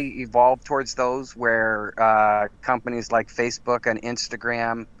naturally evolve towards those where companies like Facebook and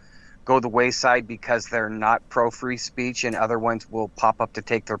Instagram go the wayside because they're not pro-free speech and other ones will pop up to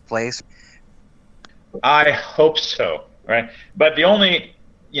take their place? I hope so, right? But the only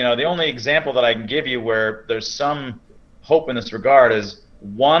example that I can give you where there's some hope in this regard is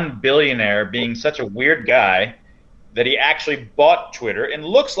one billionaire being such a weird guy that he actually bought Twitter and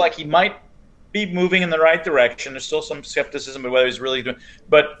looks like he might be moving in the right direction. There's still some skepticism of whether he's really doing,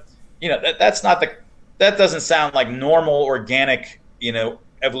 but that doesn't sound like normal, organic,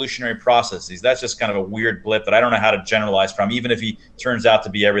 evolutionary processes. That's just kind of a weird blip that I don't know how to generalize from, even if he turns out to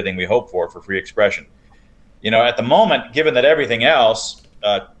be everything we hope for free expression. At the moment, given that everything else,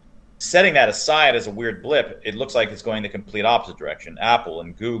 setting that aside as a weird blip, it looks like it's going the complete opposite direction. Apple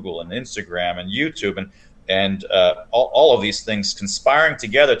and Google and Instagram and YouTube and all of these things conspiring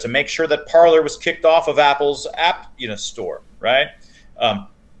together to make sure that Parler was kicked off of Apple's app store, right?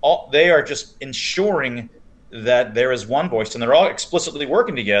 They are just ensuring that there is one voice, and they're all explicitly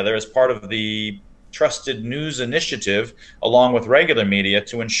working together as part of the Trusted News Initiative, along with regular media,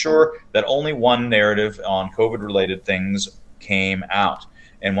 to ensure that only one narrative on COVID-related things came out.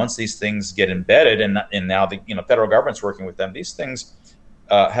 And once these things get embedded, and now the federal government's working with them, these things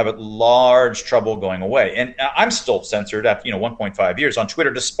have a large trouble going away. And I'm still censored after 1.5 years on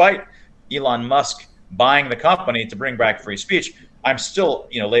Twitter, despite Elon Musk buying the company to bring back free speech. I'm still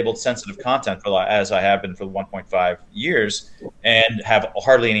labeled sensitive content as I have been for 1.5 years, and have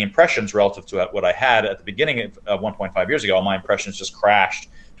hardly any impressions relative to what I had at the beginning of 1.5 years ago. All my impressions just crashed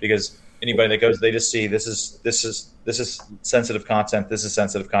because anybody that goes, they just see this is sensitive content. This is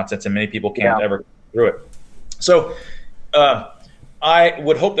sensitive content, and many people can't ever go through it. So I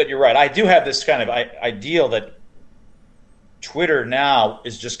would hope that you're right. I do have this kind of ideal that Twitter now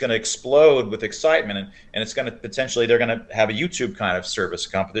is just going to explode with excitement, and it's going to potentially, they're going to have a YouTube kind of service,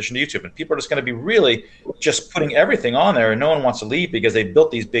 competition to YouTube, and people are just going to be really just putting everything on there, and no one wants to leave because they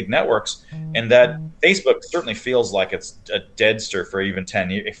built these big networks. And that Facebook certainly feels like it's a deadster for even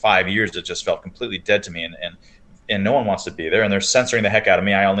 5 years. It just felt completely dead to me, and no one wants to be there, and they're censoring the heck out of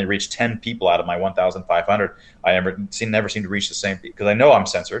me. I only reach 10 people out of my 1,500. I never seem to reach the same, because I know I'm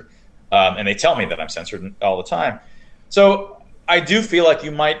censored, and they tell me that I'm censored all the time. So I do feel like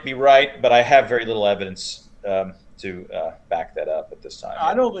you might be right, but I have very little evidence to back that up at this time.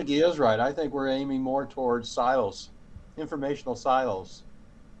 I don't think he is right. I think we're aiming more towards silos, informational silos.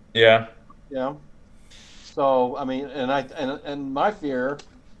 Yeah. So So I mean, and my fear,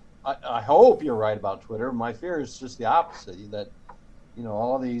 I hope you're right about Twitter. My fear is just the opposite. That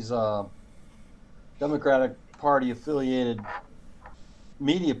all these Democratic Party affiliated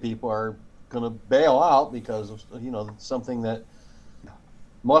media people are going to bail out because of something that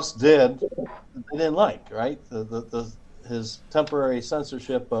Musk did they didn't like, right? His temporary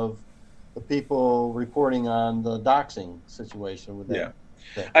censorship of the people reporting on the doxing situation with that.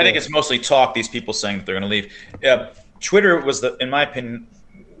 Yeah. I think it's mostly talk, these people saying that they're going to leave. Twitter was, in my opinion,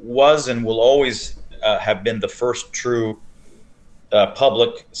 was and will always have been the first true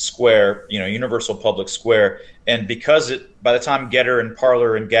public square, universal public square. And because by the time Getter and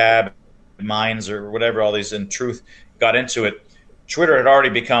Parler and Gab and Minds or whatever, all these in Truth got into it, Twitter had already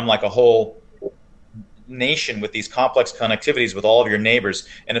become like a whole nation with these complex connectivities with all of your neighbors.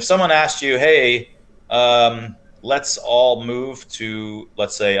 And if someone asked you, hey, let's all move to,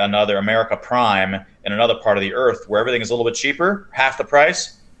 let's say, another America Prime in another part of the earth where everything is a little bit cheaper, half the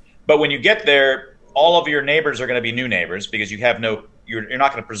price. But when you get there, all of your neighbors are going to be new neighbors because you're not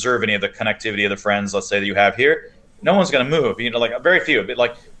going to preserve any of the connectivity of the friends, let's say, that you have here. No one's going to move, like very few. But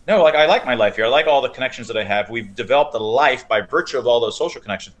I like my life here. I like all the connections that I have. We've developed a life by virtue of all those social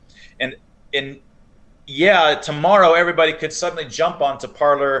connections. And tomorrow everybody could suddenly jump onto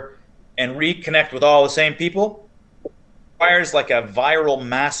Parler and reconnect with all the same people. It requires like a viral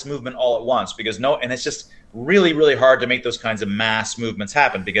mass movement all at once and it's just really, really hard to make those kinds of mass movements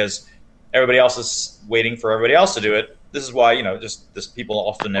happen because everybody else is waiting for everybody else to do it. This is why, just people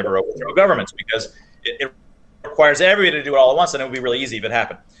often never overthrow governments because it requires everybody to do it all at once, and it would be really easy if it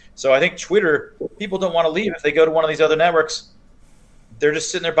happened. So I think Twitter, people don't want to leave. If they go to one of these other networks, they're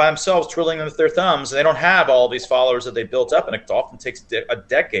just sitting there by themselves, twiddling them with their thumbs, and they don't have all these followers that they built up, and it often takes a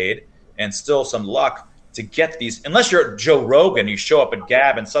decade and still some luck to get these. Unless you're Joe Rogan, you show up at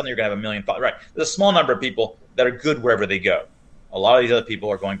Gab, and suddenly you're going to have 1 million followers. Right. There's a small number of people that are good wherever they go. A lot of these other people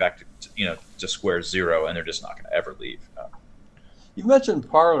are going back to square zero, and they're just not going to ever leave. You mentioned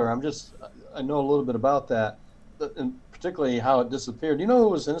Parler. I know a little bit about that, and particularly how it disappeared. Do you know who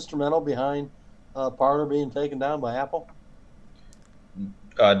was instrumental behind Parler being taken down by Apple?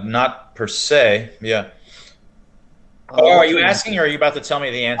 Not per se. Yeah. Are you asking, or are you about to tell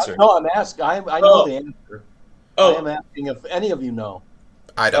me the answer? No, I'm asking. I know the answer. I am asking if any of you know.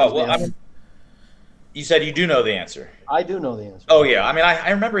 I don't. You said you do know the answer. I do know the answer. Oh yeah, I mean,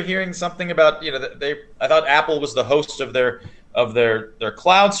 I remember hearing something about I thought Apple was the host of their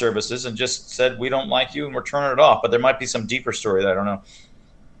cloud services and just said we don't like you and we're turning it off. But there might be some deeper story that I don't know.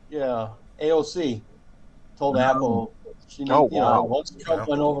 Yeah, AOC told Apple once Trump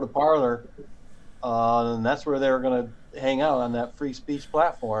went over to Parler, and that's where they were going to hang out on that free speech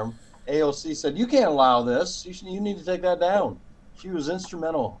platform. AOC said you can't allow this. You need to take that down. She was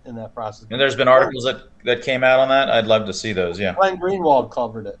instrumental in that process. And there's been articles that came out on that. I'd love to see those. Yeah. Glenn Greenwald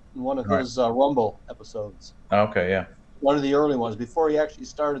covered it in one of his Rumble episodes. Okay, yeah. One of the early ones before he actually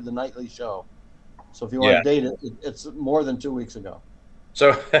started the nightly show. So if you want to date it, it's more than 2 weeks ago.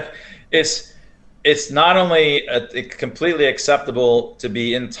 So it's not only completely acceptable to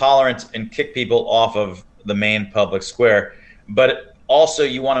be intolerant and kick people off of the main public square, but also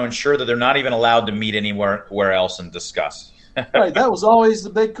you want to ensure that they're not even allowed to meet anywhere else and discuss. Right, that was always the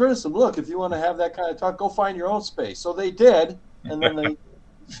big criticism. Look, if you want to have that kind of talk, go find your own space. So they did, and then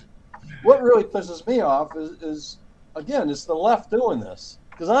what really pisses me off is again, it's the left doing this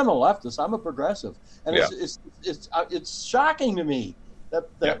because I'm a leftist, I'm a progressive, and it's shocking to me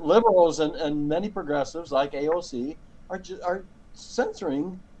that liberals and many progressives like AOC are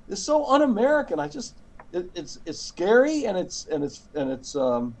censoring. It's so un-American. It's scary and it's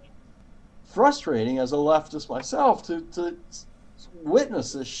frustrating as a leftist myself to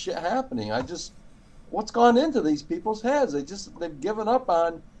witness this shit happening. What's gone into these people's heads? They've given up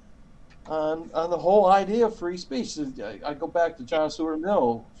on the whole idea of free speech. I go back to John Stuart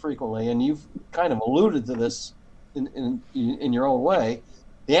Mill frequently, and you've kind of alluded to this in your own way.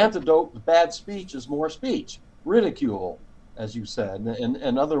 The antidote to bad speech is more speech, ridicule, as you said,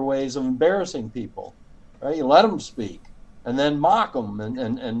 and other ways of embarrassing people. Right? You let them speak. And then mock them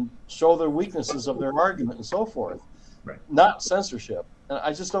and show their weaknesses of their argument and so forth. Right. Not censorship. And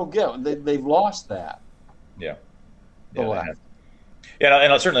I just don't get it. They've lost that. Yeah. And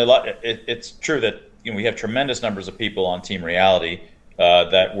certainly it's true that we have tremendous numbers of people on Team Reality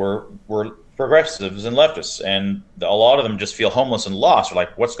that were progressives and leftists, and a lot of them just feel homeless and lost. They're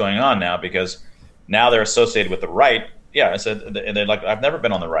like, what's going on now? Because now they're associated with the right. Yeah, I said, and they're like, I've never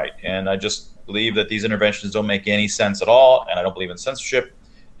been on the right, and I just believe that these interventions don't make any sense at all, and I don't believe in censorship.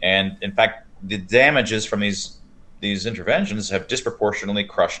 And in fact, the damages from these these interventions have disproportionately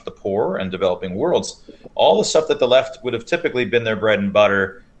crushed the poor and developing worlds. All the stuff that the left would have typically been their bread and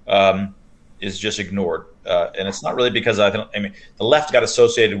butter is just ignored. And it's not really because the left got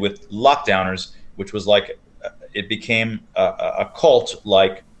associated with lockdowners, which was like it became a cult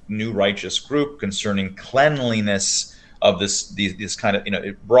like New Righteous Group concerning cleanliness of this kind of,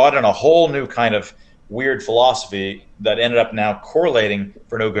 it brought in a whole new kind of weird philosophy that ended up now correlating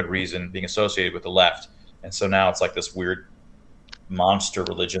for no good reason, being associated with the left. And so now it's like this weird monster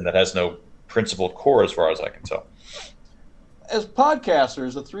religion that has no principled core as far as I can tell. As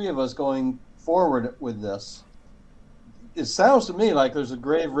podcasters, the three of us going forward with this, it sounds to me like there's a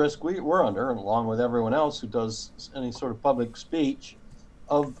grave risk we're under, and along with everyone else who does any sort of public speech,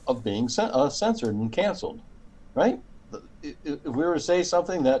 of being censored and canceled, right? If we were to say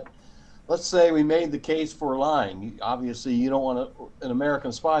something that, let's say we made the case for lying. Obviously, you don't want an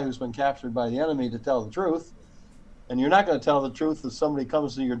American spy who's been captured by the enemy to tell the truth. And you're not going to tell the truth if somebody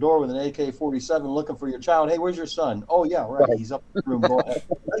comes to your door with an AK-47 looking for your child. Hey, where's your son? Oh, yeah, right. He's up in the room. Go ahead.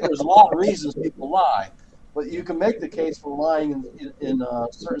 There's a lot of reasons people lie. But you can make the case for lying in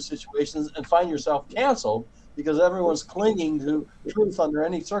certain situations and find yourself canceled because everyone's clinging to truth under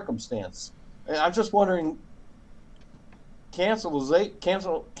any circumstance. And I'm just wondering,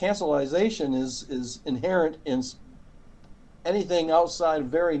 cancelization is inherent in anything outside a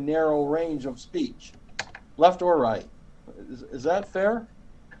very narrow range of speech, left or right. Is that fair?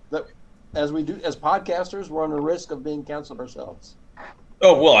 That as podcasters, we're under risk of being canceled ourselves.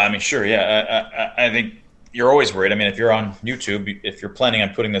 Oh, well, sure, yeah. I think you're always worried. If you're on YouTube, if you're planning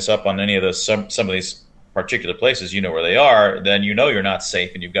on putting this up on any of those some of these particular places, where they are, then you're not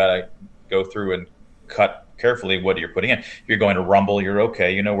safe, and you've got to go through and cut carefully what you're putting in. If you're going to Rumble, you're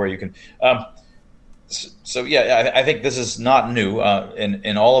okay. You know where you can. So yeah, I think this is not new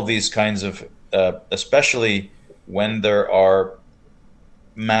in all of these kinds of, especially when there are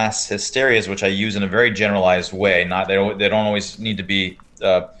mass hysterias, which I use in a very generalized way. They don't always need to be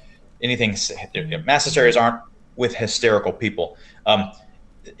anything. Mass hysterias aren't with hysterical people.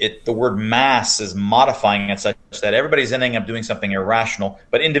 The word mass is modifying it such that everybody's ending up doing something irrational,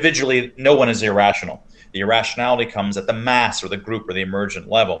 but individually, no one is irrational. The irrationality comes at the mass or the group or the emergent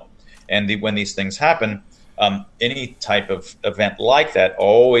level. And when these things happen, any type of event like that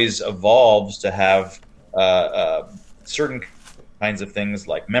always evolves to have certain kinds of things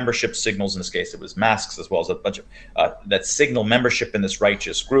like membership signals. In this case, it was masks, as well as a bunch of that signal membership in this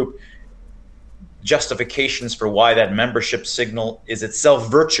righteous group. Justifications for why that membership signal is itself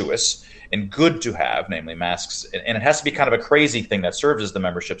virtuous and good to have, namely masks. And it has to be kind of a crazy thing that serves as the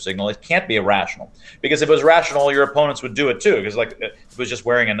membership signal. It can't be irrational, because if it was rational, your opponents would do it too. Because if it was just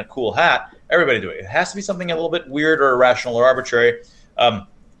wearing a cool hat, everybody do it. It has to be something a little bit weird or irrational or arbitrary. And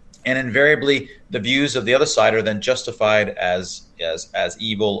invariably, the views of the other side are then justified as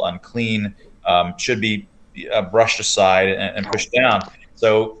evil, unclean, should be brushed aside and pushed down.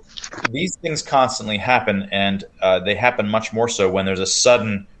 So these things constantly happen, and they happen much more so when there's a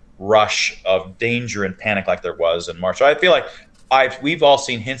sudden rush of danger and panic like there was in March. So I feel like we've all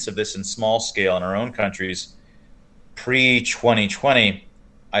seen hints of this in small scale in our own countries pre-2020.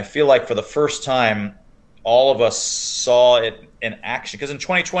 I feel like for the first time, all of us saw it in action. Because in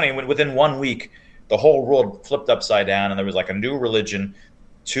 2020, within 1 week, the whole world flipped upside down, and there was like a new religion.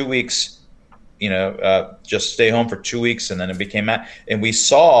 2 weeks, just stay home for 2 weeks, and then it became and we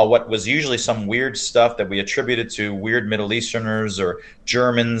saw what was usually some weird stuff that we attributed to weird Middle Easterners or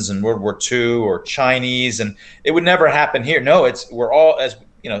Germans in World War II or Chinese, and it would never happen here. No, we're all, as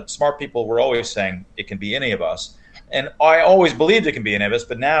smart people, we're always saying it can be any of us, and I always believed it can be any of us,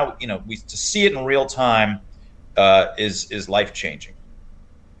 but now to see it in real time is life changing.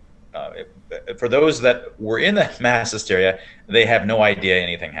 For those that were in the mass hysteria, they have no idea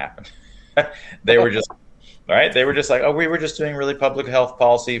anything happened. They were just They were just like, oh, we were just doing really public health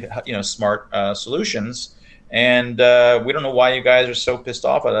policy, smart solutions, and we don't know why you guys are so pissed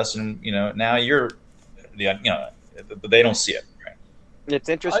off at us, and now they don't see it. Right? It's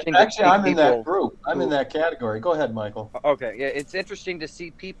interesting. Actually, I'm in that group. I'm in that category. Go ahead, Michael. Okay, yeah, it's interesting to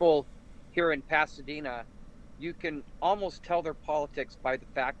see people here in Pasadena. You can almost tell their politics by the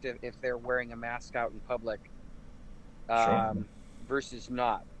fact of if they're wearing a mask out in public, Sure. versus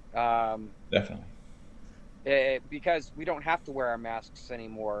not. Definitely. Because we don't have to wear our masks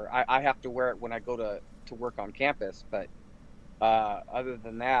anymore. I have to wear it when I go to work on campus, but other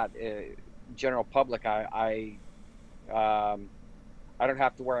than that, general public, I don't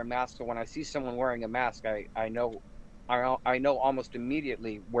have to wear a mask. So when I see someone wearing a mask, I know almost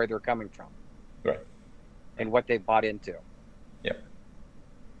immediately where they're coming from, Right. and what they bought into. Yep.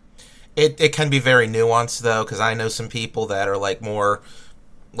 It can be very nuanced though, because I know some people that are like more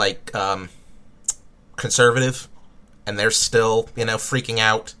like conservative, and they're still freaking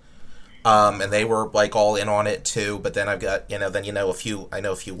out. And they were like all in on it too. But then I've got I know a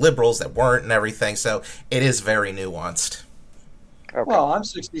few liberals that weren't and everything. So it is very nuanced. Okay. Well, I'm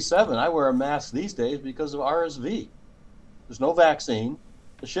 67. I wear a mask these days because of RSV. There's no vaccine.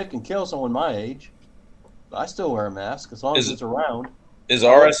 The shit can kill someone my age. But I still wear a mask as long as it's around. Is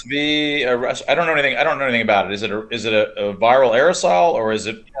RSV? I don't know anything. I don't know anything about it. Is it a viral aerosol, or is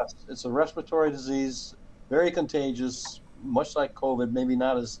it? Yes, it's a respiratory disease, very contagious, much like COVID. Maybe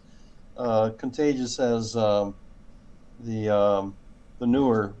not as contagious as the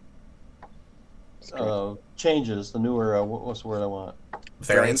newer changes. The newer what's the word I want?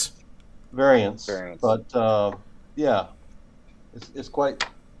 Variants. But yeah, it's quite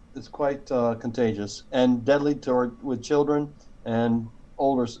contagious and deadly with children and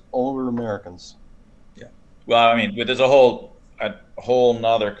older Americans. Yeah. Well, I mean, there's a whole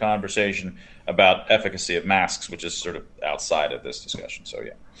nother conversation about efficacy of masks, which is sort of outside of this discussion. So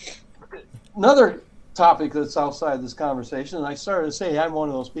yeah. Another topic that's outside this conversation, and I started to say I'm one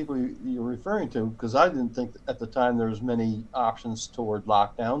of those people you're referring to because I didn't think at the time there was many options toward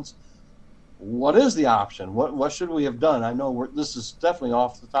lockdowns. What is the option? What should we have done? I know this is definitely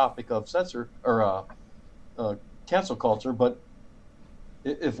off the topic of censor or cancel culture, but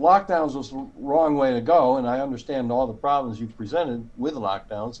if lockdowns was the wrong way to go, and I understand all the problems you've presented with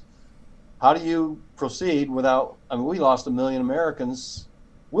lockdowns, how do you proceed without? I mean, we lost 1 million Americans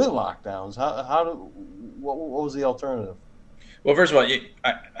with lockdowns. What was the alternative? Well, first of all,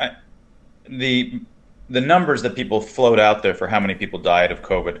 the numbers that people float out there for how many people died of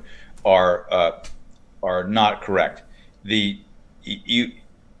COVID are not correct. The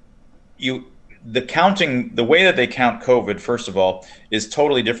counting, the way that they count COVID, first of all, is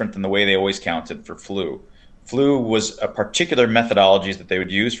totally different than the way they always counted for flu. Flu was a particular methodologies that they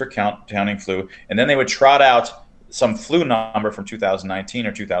would use for counting flu, and then they would trot out some flu number from 2019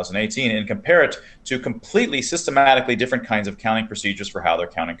 or 2018 and compare it to completely systematically different kinds of counting procedures for how they're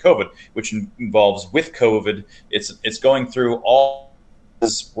counting COVID, which involves with COVID, it's going through all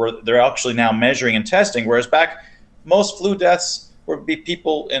this where they're actually now measuring and testing, whereas back most flu deaths would be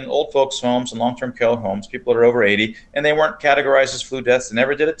people in old folks' homes and long-term care homes, people that are over 80, and they weren't categorized as flu deaths. They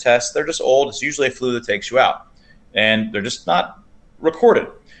never did a test. They're just old. It's usually a flu that takes you out, and they're just not recorded.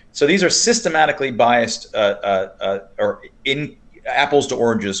 So these are systematically biased or in apples to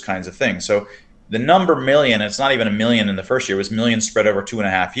oranges kinds of things. So the number million, it's not even 1 million in the first year, it was millions spread over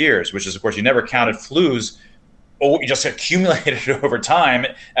 2.5 years, which is, of course, you never counted flus. You just accumulated it over time.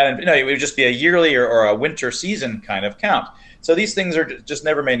 And it would just be a yearly or a winter season kind of count. So these things are just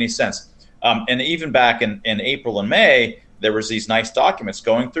never made any sense. And even back in April and May, there was these nice documents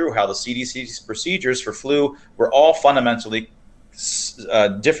going through how the CDC's procedures for flu were all fundamentally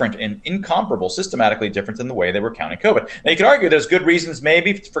different and incomparable, systematically different than the way they were counting COVID. Now you could argue there's good reasons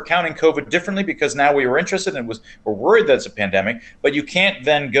maybe for counting COVID differently because now we were interested and we're worried that it's a pandemic, but you can't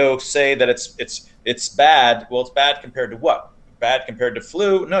then go say that it's bad. Well, it's bad compared to what? Bad compared to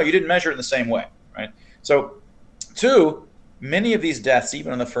flu? No, you didn't measure it in the same way, right? So, two, many of these deaths,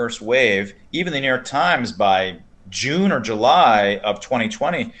 even in the first wave, even the New York Times by June or July of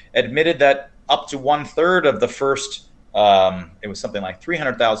 2020 admitted that up to 1/3 of the first it was something like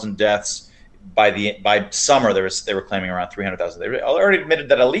 300,000 deaths by summer. They were claiming around 300,000. They already admitted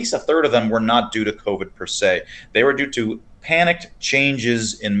that at least 1/3 of them were not due to COVID per se. They were due to panicked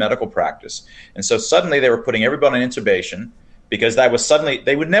changes in medical practice. And so suddenly they were putting everybody on intubation because that was suddenly,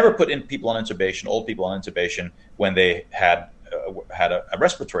 they would never put in people on intubation, old people on intubation when they had a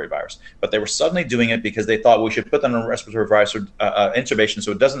respiratory virus, but they were suddenly doing it because they thought we should put them on a respiratory virus intubation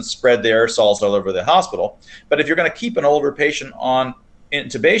so it doesn't spread the aerosols all over the hospital. But if you're going to keep an older patient on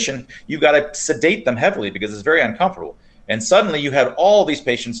intubation, you've got to sedate them heavily because it's very uncomfortable. And suddenly you had all these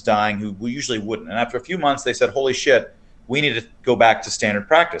patients dying who we usually wouldn't. And after a few months, they said, holy shit, we need to go back to standard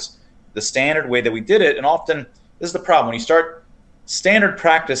practice. The standard way that we did it, and often this is the problem, when you start standard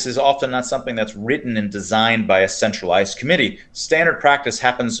practice is often not something that's written and designed by a centralized committee. Standard practice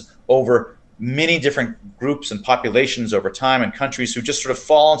happens over many different groups and populations over time and countries who just sort of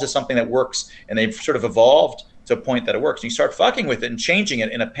fall into something that works, and they've sort of evolved to a point that it works. And you start fucking with it and changing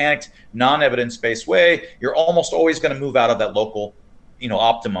it in a panicked, non-evidence-based way, you're almost always going to move out of that local,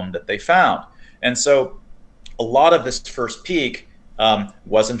 optimum that they found. And so a lot of this first peak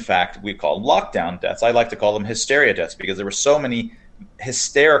was in fact, we call them lockdown deaths. I like to call them hysteria deaths because there were so many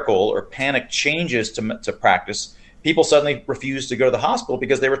hysterical or panic changes to practice. People suddenly refused to go to the hospital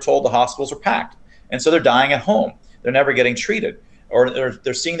because they were told the hospitals were packed. And so they're dying at home. They're never getting treated. or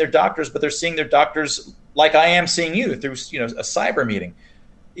they're seeing their doctors, but they're seeing their doctors like I am seeing you through, a cyber meeting.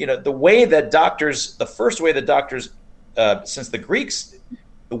 The way that the first way that doctors, since the Greeks,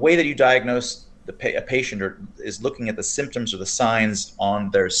 the way that you diagnose a patient is looking at the symptoms or the signs on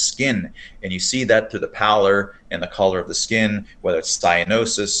their skin. And you see that through the pallor and the color of the skin, whether it's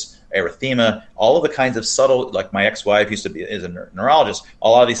cyanosis, erythema, all of the kinds of subtle, like my ex-wife is a neurologist, a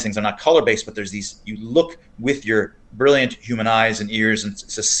lot of these things are not color-based, but there's these, you look with your brilliant human eyes and ears and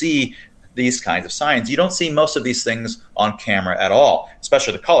to see these kinds of signs. You don't see most of these things on camera at all,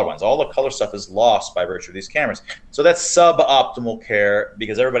 especially the color ones. All the color stuff is lost by virtue of these cameras. So that's suboptimal care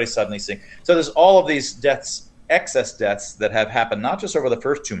because everybody's suddenly seeing. So there's all of these deaths, excess deaths that have happened not just over the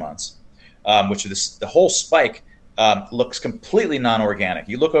first 2 months, which is the whole spike looks completely non-organic.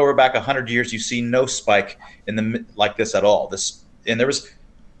 You look over back 100 years, you see no spike like this at all. There was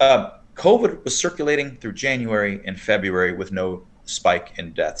COVID was circulating through January and February with no spike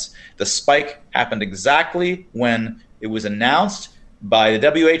in deaths. The spike happened exactly when it was announced by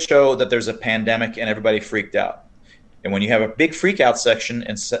the WHO that there's a pandemic and everybody freaked out. And when you have a big freak out session,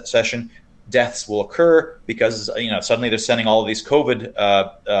 deaths will occur because suddenly they're sending all of these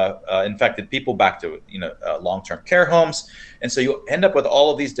COVID infected people back to long-term care homes, and so you end up with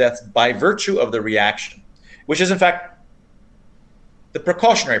all of these deaths by virtue of the reaction, which is in fact the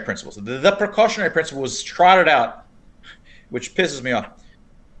precautionary principles. The precautionary principle was trotted out, which pisses me off.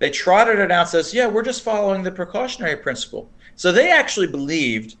 They trotted it out and says, yeah, we're just following the precautionary principle. So they actually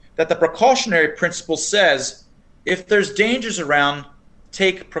believed that the precautionary principle says if there's dangers around,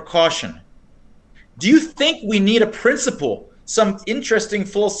 take precaution. Do you think we need a principle, some interesting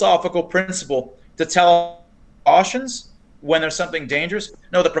philosophical principle to tell cautions when there's something dangerous?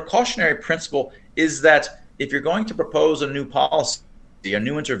 No, the precautionary principle is that if you're going to propose a new policy, a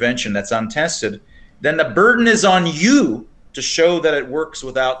new intervention that's untested, then the burden is on you to show that it works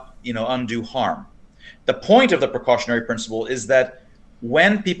without undue harm. The point of the precautionary principle is that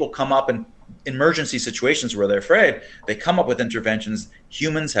when people come up in emergency situations where they're afraid, they come up with interventions.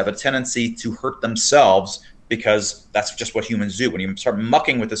 Humans have a tendency to hurt themselves because that's just what humans do. When you start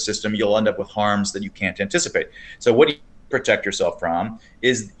mucking with the system, you'll end up with harms that you can't anticipate. So what do you protect yourself from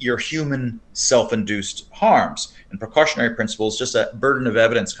is your human self-induced harms. And precautionary principle is just a burden of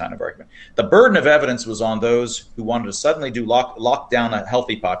evidence kind of argument. The burden of evidence was on those who wanted to suddenly lock down a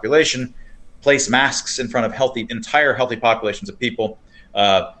healthy population, place masks in front of entire healthy populations of people,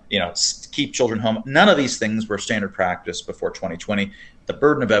 keep children home. None of these things were standard practice before 2020. The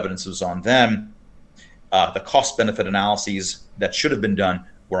burden of evidence was on them. The cost-benefit analyses that should have been done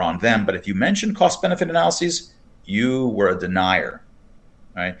were on them. But if you mentioned cost-benefit analyses, you were a denier,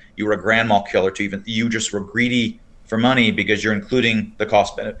 right? You were a grand mal killer. You just were greedy for money because you're including the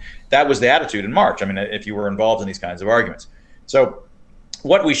cost-benefit. That was the attitude in March. I mean, if you were involved in these kinds of arguments. So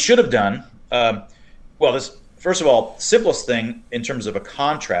what we should have done, first of all, simplest thing in terms of a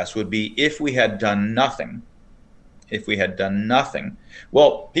contrast would be if we had done nothing.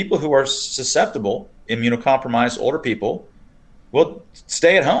 Well, people who are susceptible, immunocompromised, older people, will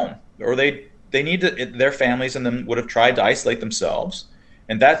stay at home, or their families and them would have tried to isolate themselves,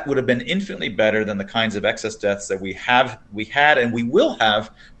 and that would have been infinitely better than the kinds of excess deaths that we had, and we will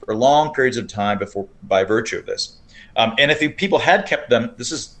have for long periods of time by virtue of this. And if people had kept them,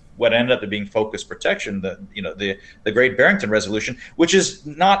 this is what ended up being focused protection, the Great Barrington Resolution, which is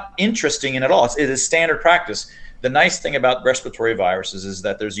not interesting at all. It is standard practice. The nice thing about respiratory viruses is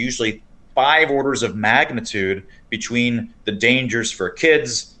that there's usually 5 orders of magnitude between the dangers for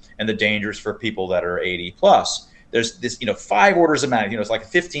kids and the dangers for people that are 80 plus. There's this, 5 orders of magnitude. It's like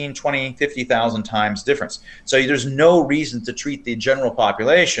 15, 20, 50,000 times difference. So there's no reason to treat the general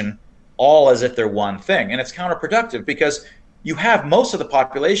population all as if they're one thing. And it's counterproductive because you have most of the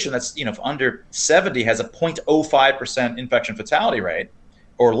population that's, under 70 has a 0.05% infection fatality rate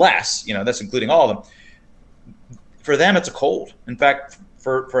or less, that's including all of them. For them, it's a cold. In fact,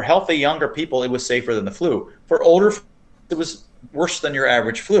 for healthy younger people, it was safer than the flu. For older, it was worse than your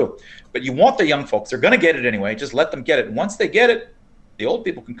average flu. But you want the young folks, they're going to get it anyway, just let them get it. And once they get it, the old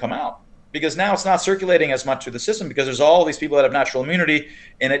people can come out because now it's not circulating as much through the system because there's all these people that have natural immunity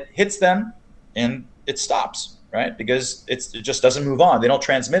and it hits them and it stops, right? Because it just doesn't move on. They don't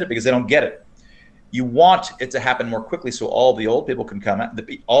transmit it because they don't get it. You want it to happen more quickly so all the old people can come out,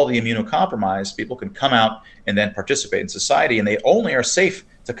 all the immunocompromised people can come out and then participate in society, and they only are safe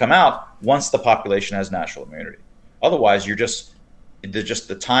to come out once the population has natural immunity. Otherwise, you're just just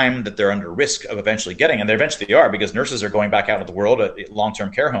the time that they're under risk of eventually getting, and they eventually are, because nurses are going back out into the world at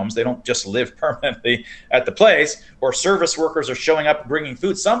long-term care homes. They don't just live permanently at the place, or service workers are showing up bringing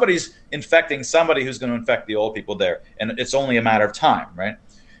food. Somebody's infecting somebody who's going to infect the old people there, and it's only a matter of time, right?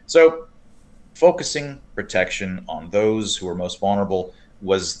 So focusing protection on those who are most vulnerable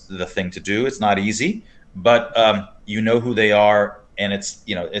was the thing to do. It's not easy, but you know who they are, and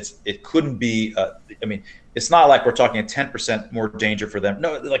it couldn't be. It's not like we're talking a 10% more danger for them.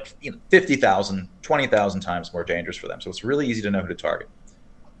 No, like 50,000, 20,000 times more dangerous for them. So it's really easy to know who to target.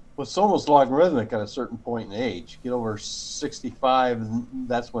 Well, it's almost logarithmic at a certain point in age. Get over 65, and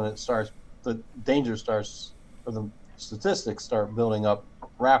that's when it starts. The danger starts, or the statistics start building up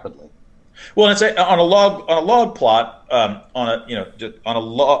rapidly. Well, it's on a log plot, on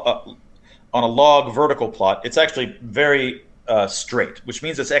a log vertical plot. It's actually very straight, which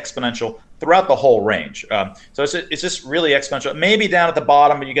means it's exponential throughout the whole range. So it's just really exponential. Maybe down at the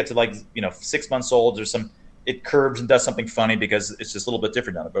bottom, when you get to 6 months old, it curves and does something funny because it's just a little bit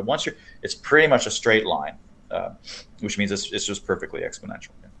different down there. But once it's pretty much a straight line, which means it's just perfectly exponential.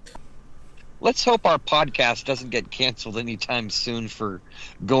 Let's hope our podcast doesn't get canceled anytime soon for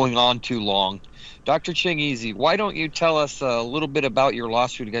going on too long. Dr. Changizi, why don't you tell us a little bit about your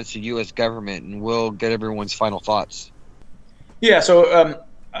lawsuit against the U.S. government, and we'll get everyone's final thoughts. Yeah, so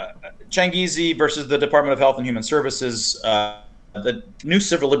Changizi versus the Department of Health and Human Services, the New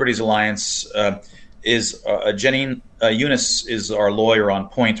Civil Liberties Alliance is Janine Eunice is our lawyer on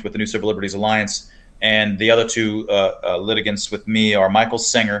point with the New Civil Liberties Alliance, and the other two litigants with me are Michael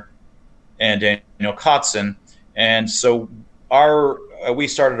Singer and Daniel Kotzen. And so we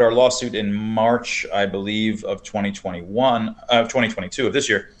started our lawsuit in March, I believe, of 2022 of this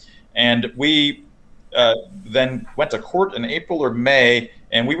year. And we then went to court in April or May,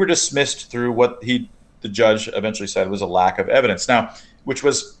 and we were dismissed through what the judge eventually said was a lack of evidence. Now, which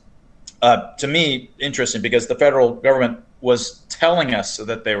was, to me, interesting, because the federal government was telling us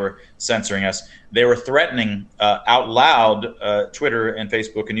that they were censoring us. They were threatening out loud, Twitter and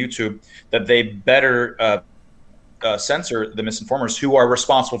Facebook and YouTube, that they better censor the misinformers who are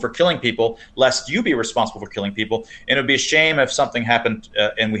responsible for killing people, lest you be responsible for killing people. And it would be a shame if something happened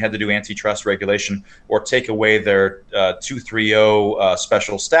and we had to do antitrust regulation or take away their 230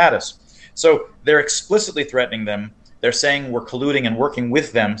 special status. So they're explicitly threatening them. They're saying we're colluding and working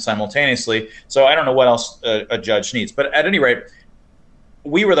with them simultaneously. So I don't know what else a judge needs. But at any rate,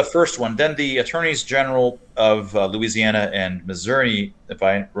 we were the first one. Then the attorneys general of Louisiana and Missouri, if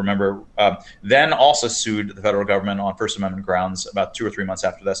I remember, then also sued the federal government on First Amendment grounds about 2 or 3 months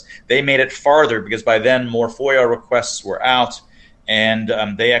after this. They made it farther because by then more FOIA requests were out, and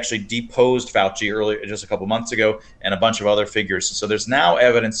they actually deposed Fauci earlier, just a couple months ago, and a bunch of other figures. So there's now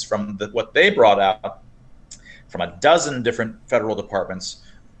evidence from what they brought out from a dozen different federal departments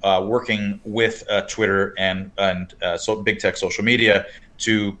working with Twitter and so big tech social media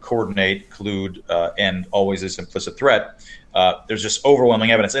to coordinate, collude, and always this implicit threat. There's just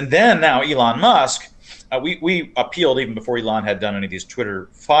overwhelming evidence. And then now Elon Musk, we appealed even before Elon had done any of these Twitter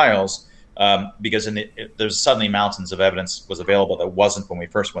files because there's suddenly mountains of evidence was available that wasn't when we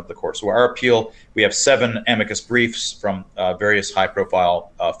first went to the court. So our appeal, we have 7 amicus briefs from various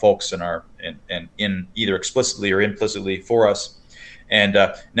high-profile folks in either explicitly or implicitly for us. And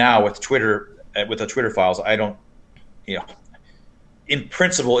now with Twitter, with the Twitter files, I don't, in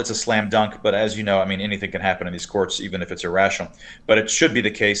principle, it's a slam dunk. But as you know, I mean, anything can happen in these courts, even if it's irrational. But it should be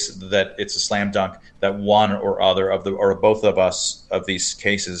the case that it's a slam dunk that one or other of or both of us of these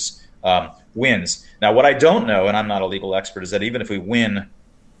cases wins. Now, what I don't know, and I'm not a legal expert, is that even if we win,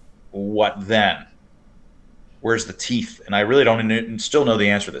 what then? Where's the teeth? And I really don't still know the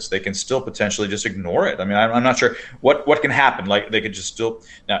answer to this. They can still potentially just ignore it. I mean, I'm not sure what can happen. Like they could just still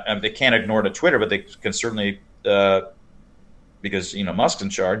now they can't ignore it to Twitter, but they can certainly because Musk's in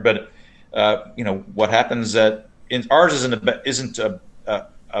charge. But what happens that ours isn't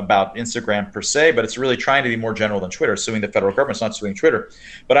about Instagram per se, but it's really trying to be more general than Twitter, suing the federal government. It's not suing Twitter.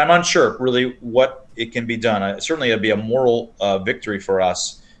 But I'm unsure really what it can be done. Certainly it'd be a moral victory for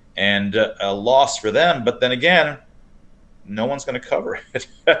us and a loss for them. But then again, no one's going to cover it.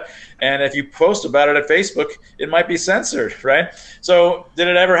 And if you post about it at Facebook, it might be censored, right? So did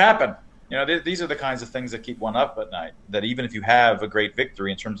it ever happen? These are the kinds of things that keep one up at night, that even if you have a great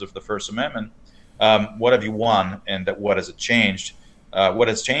victory in terms of the First Amendment, what have you won, and what has it changed? What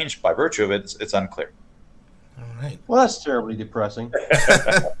has changed by virtue of it, it's unclear. All right. Well, that's terribly depressing.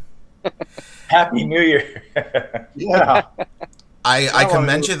 Happy New Year. Yeah. I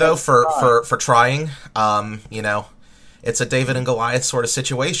commend you though for trying. It's a David and Goliath sort of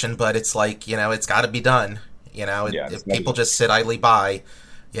situation, but it's like it's got to be done. You know, Yeah, if people just sit idly by,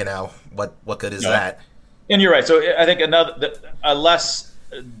 you know, what good is that? And you're right. So I think a less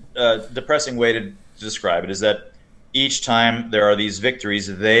depressing way to describe it is that each time there are these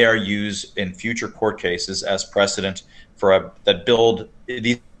victories, they are used in future court cases as precedent for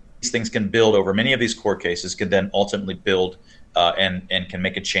these things can build over many of these court cases, can then ultimately build and can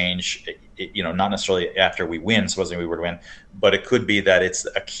make a change. You know, not necessarily after we win, supposing we were to win, but it could be that it's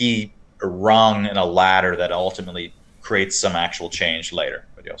a key rung in a ladder that ultimately creates some actual change later.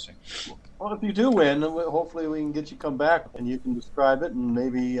 What do y'all see? Well, if you do win, hopefully we can get you come back and you can describe it, and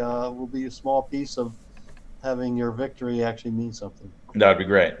maybe will be a small piece of having your victory actually mean something. That would be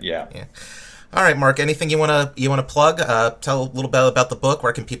great. Yeah. All right, Mark. Anything you wanna plug? Tell a little bit about the book.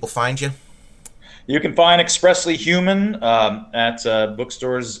 Where can people find you? You can find Expressly Human at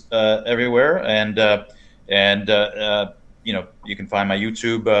bookstores everywhere, and you know, you can find my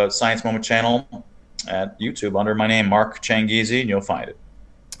YouTube Science Moment channel at YouTube under my name, Mark Changizi, and you'll find it.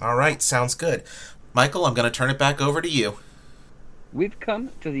 All right, sounds good. Michael, I'm going to turn it back over to you. We've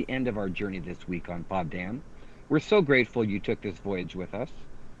come to the end of our journey this week on Poddamn. We're so grateful you took this voyage with us.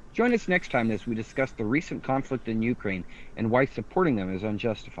 Join us next time as we discuss the recent conflict in Ukraine and why supporting them is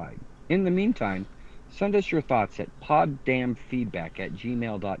unjustified. In the meantime, send us your thoughts at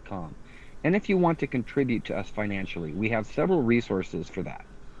poddamnfeedback@gmail.com. And if you want to contribute to us financially, we have several resources for that,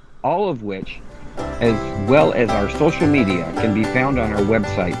 all of which, as well as our social media, can be found on our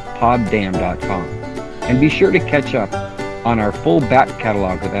website, poddamn.com. And be sure to catch up on our full back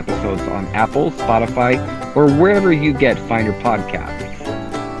catalog of episodes on Apple, Spotify, or wherever you get finer podcasts.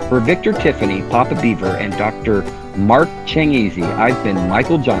 For Victor Tiffany, Papa Beaver, and Dr. Mark Changizi, I've been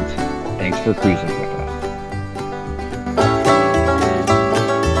Michael Johnson. Thanks for cruising with us.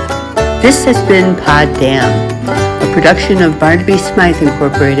 This has been Poddamn, a production of Barnaby Smythe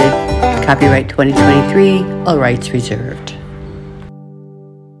Incorporated. Copyright 2023, all rights reserved.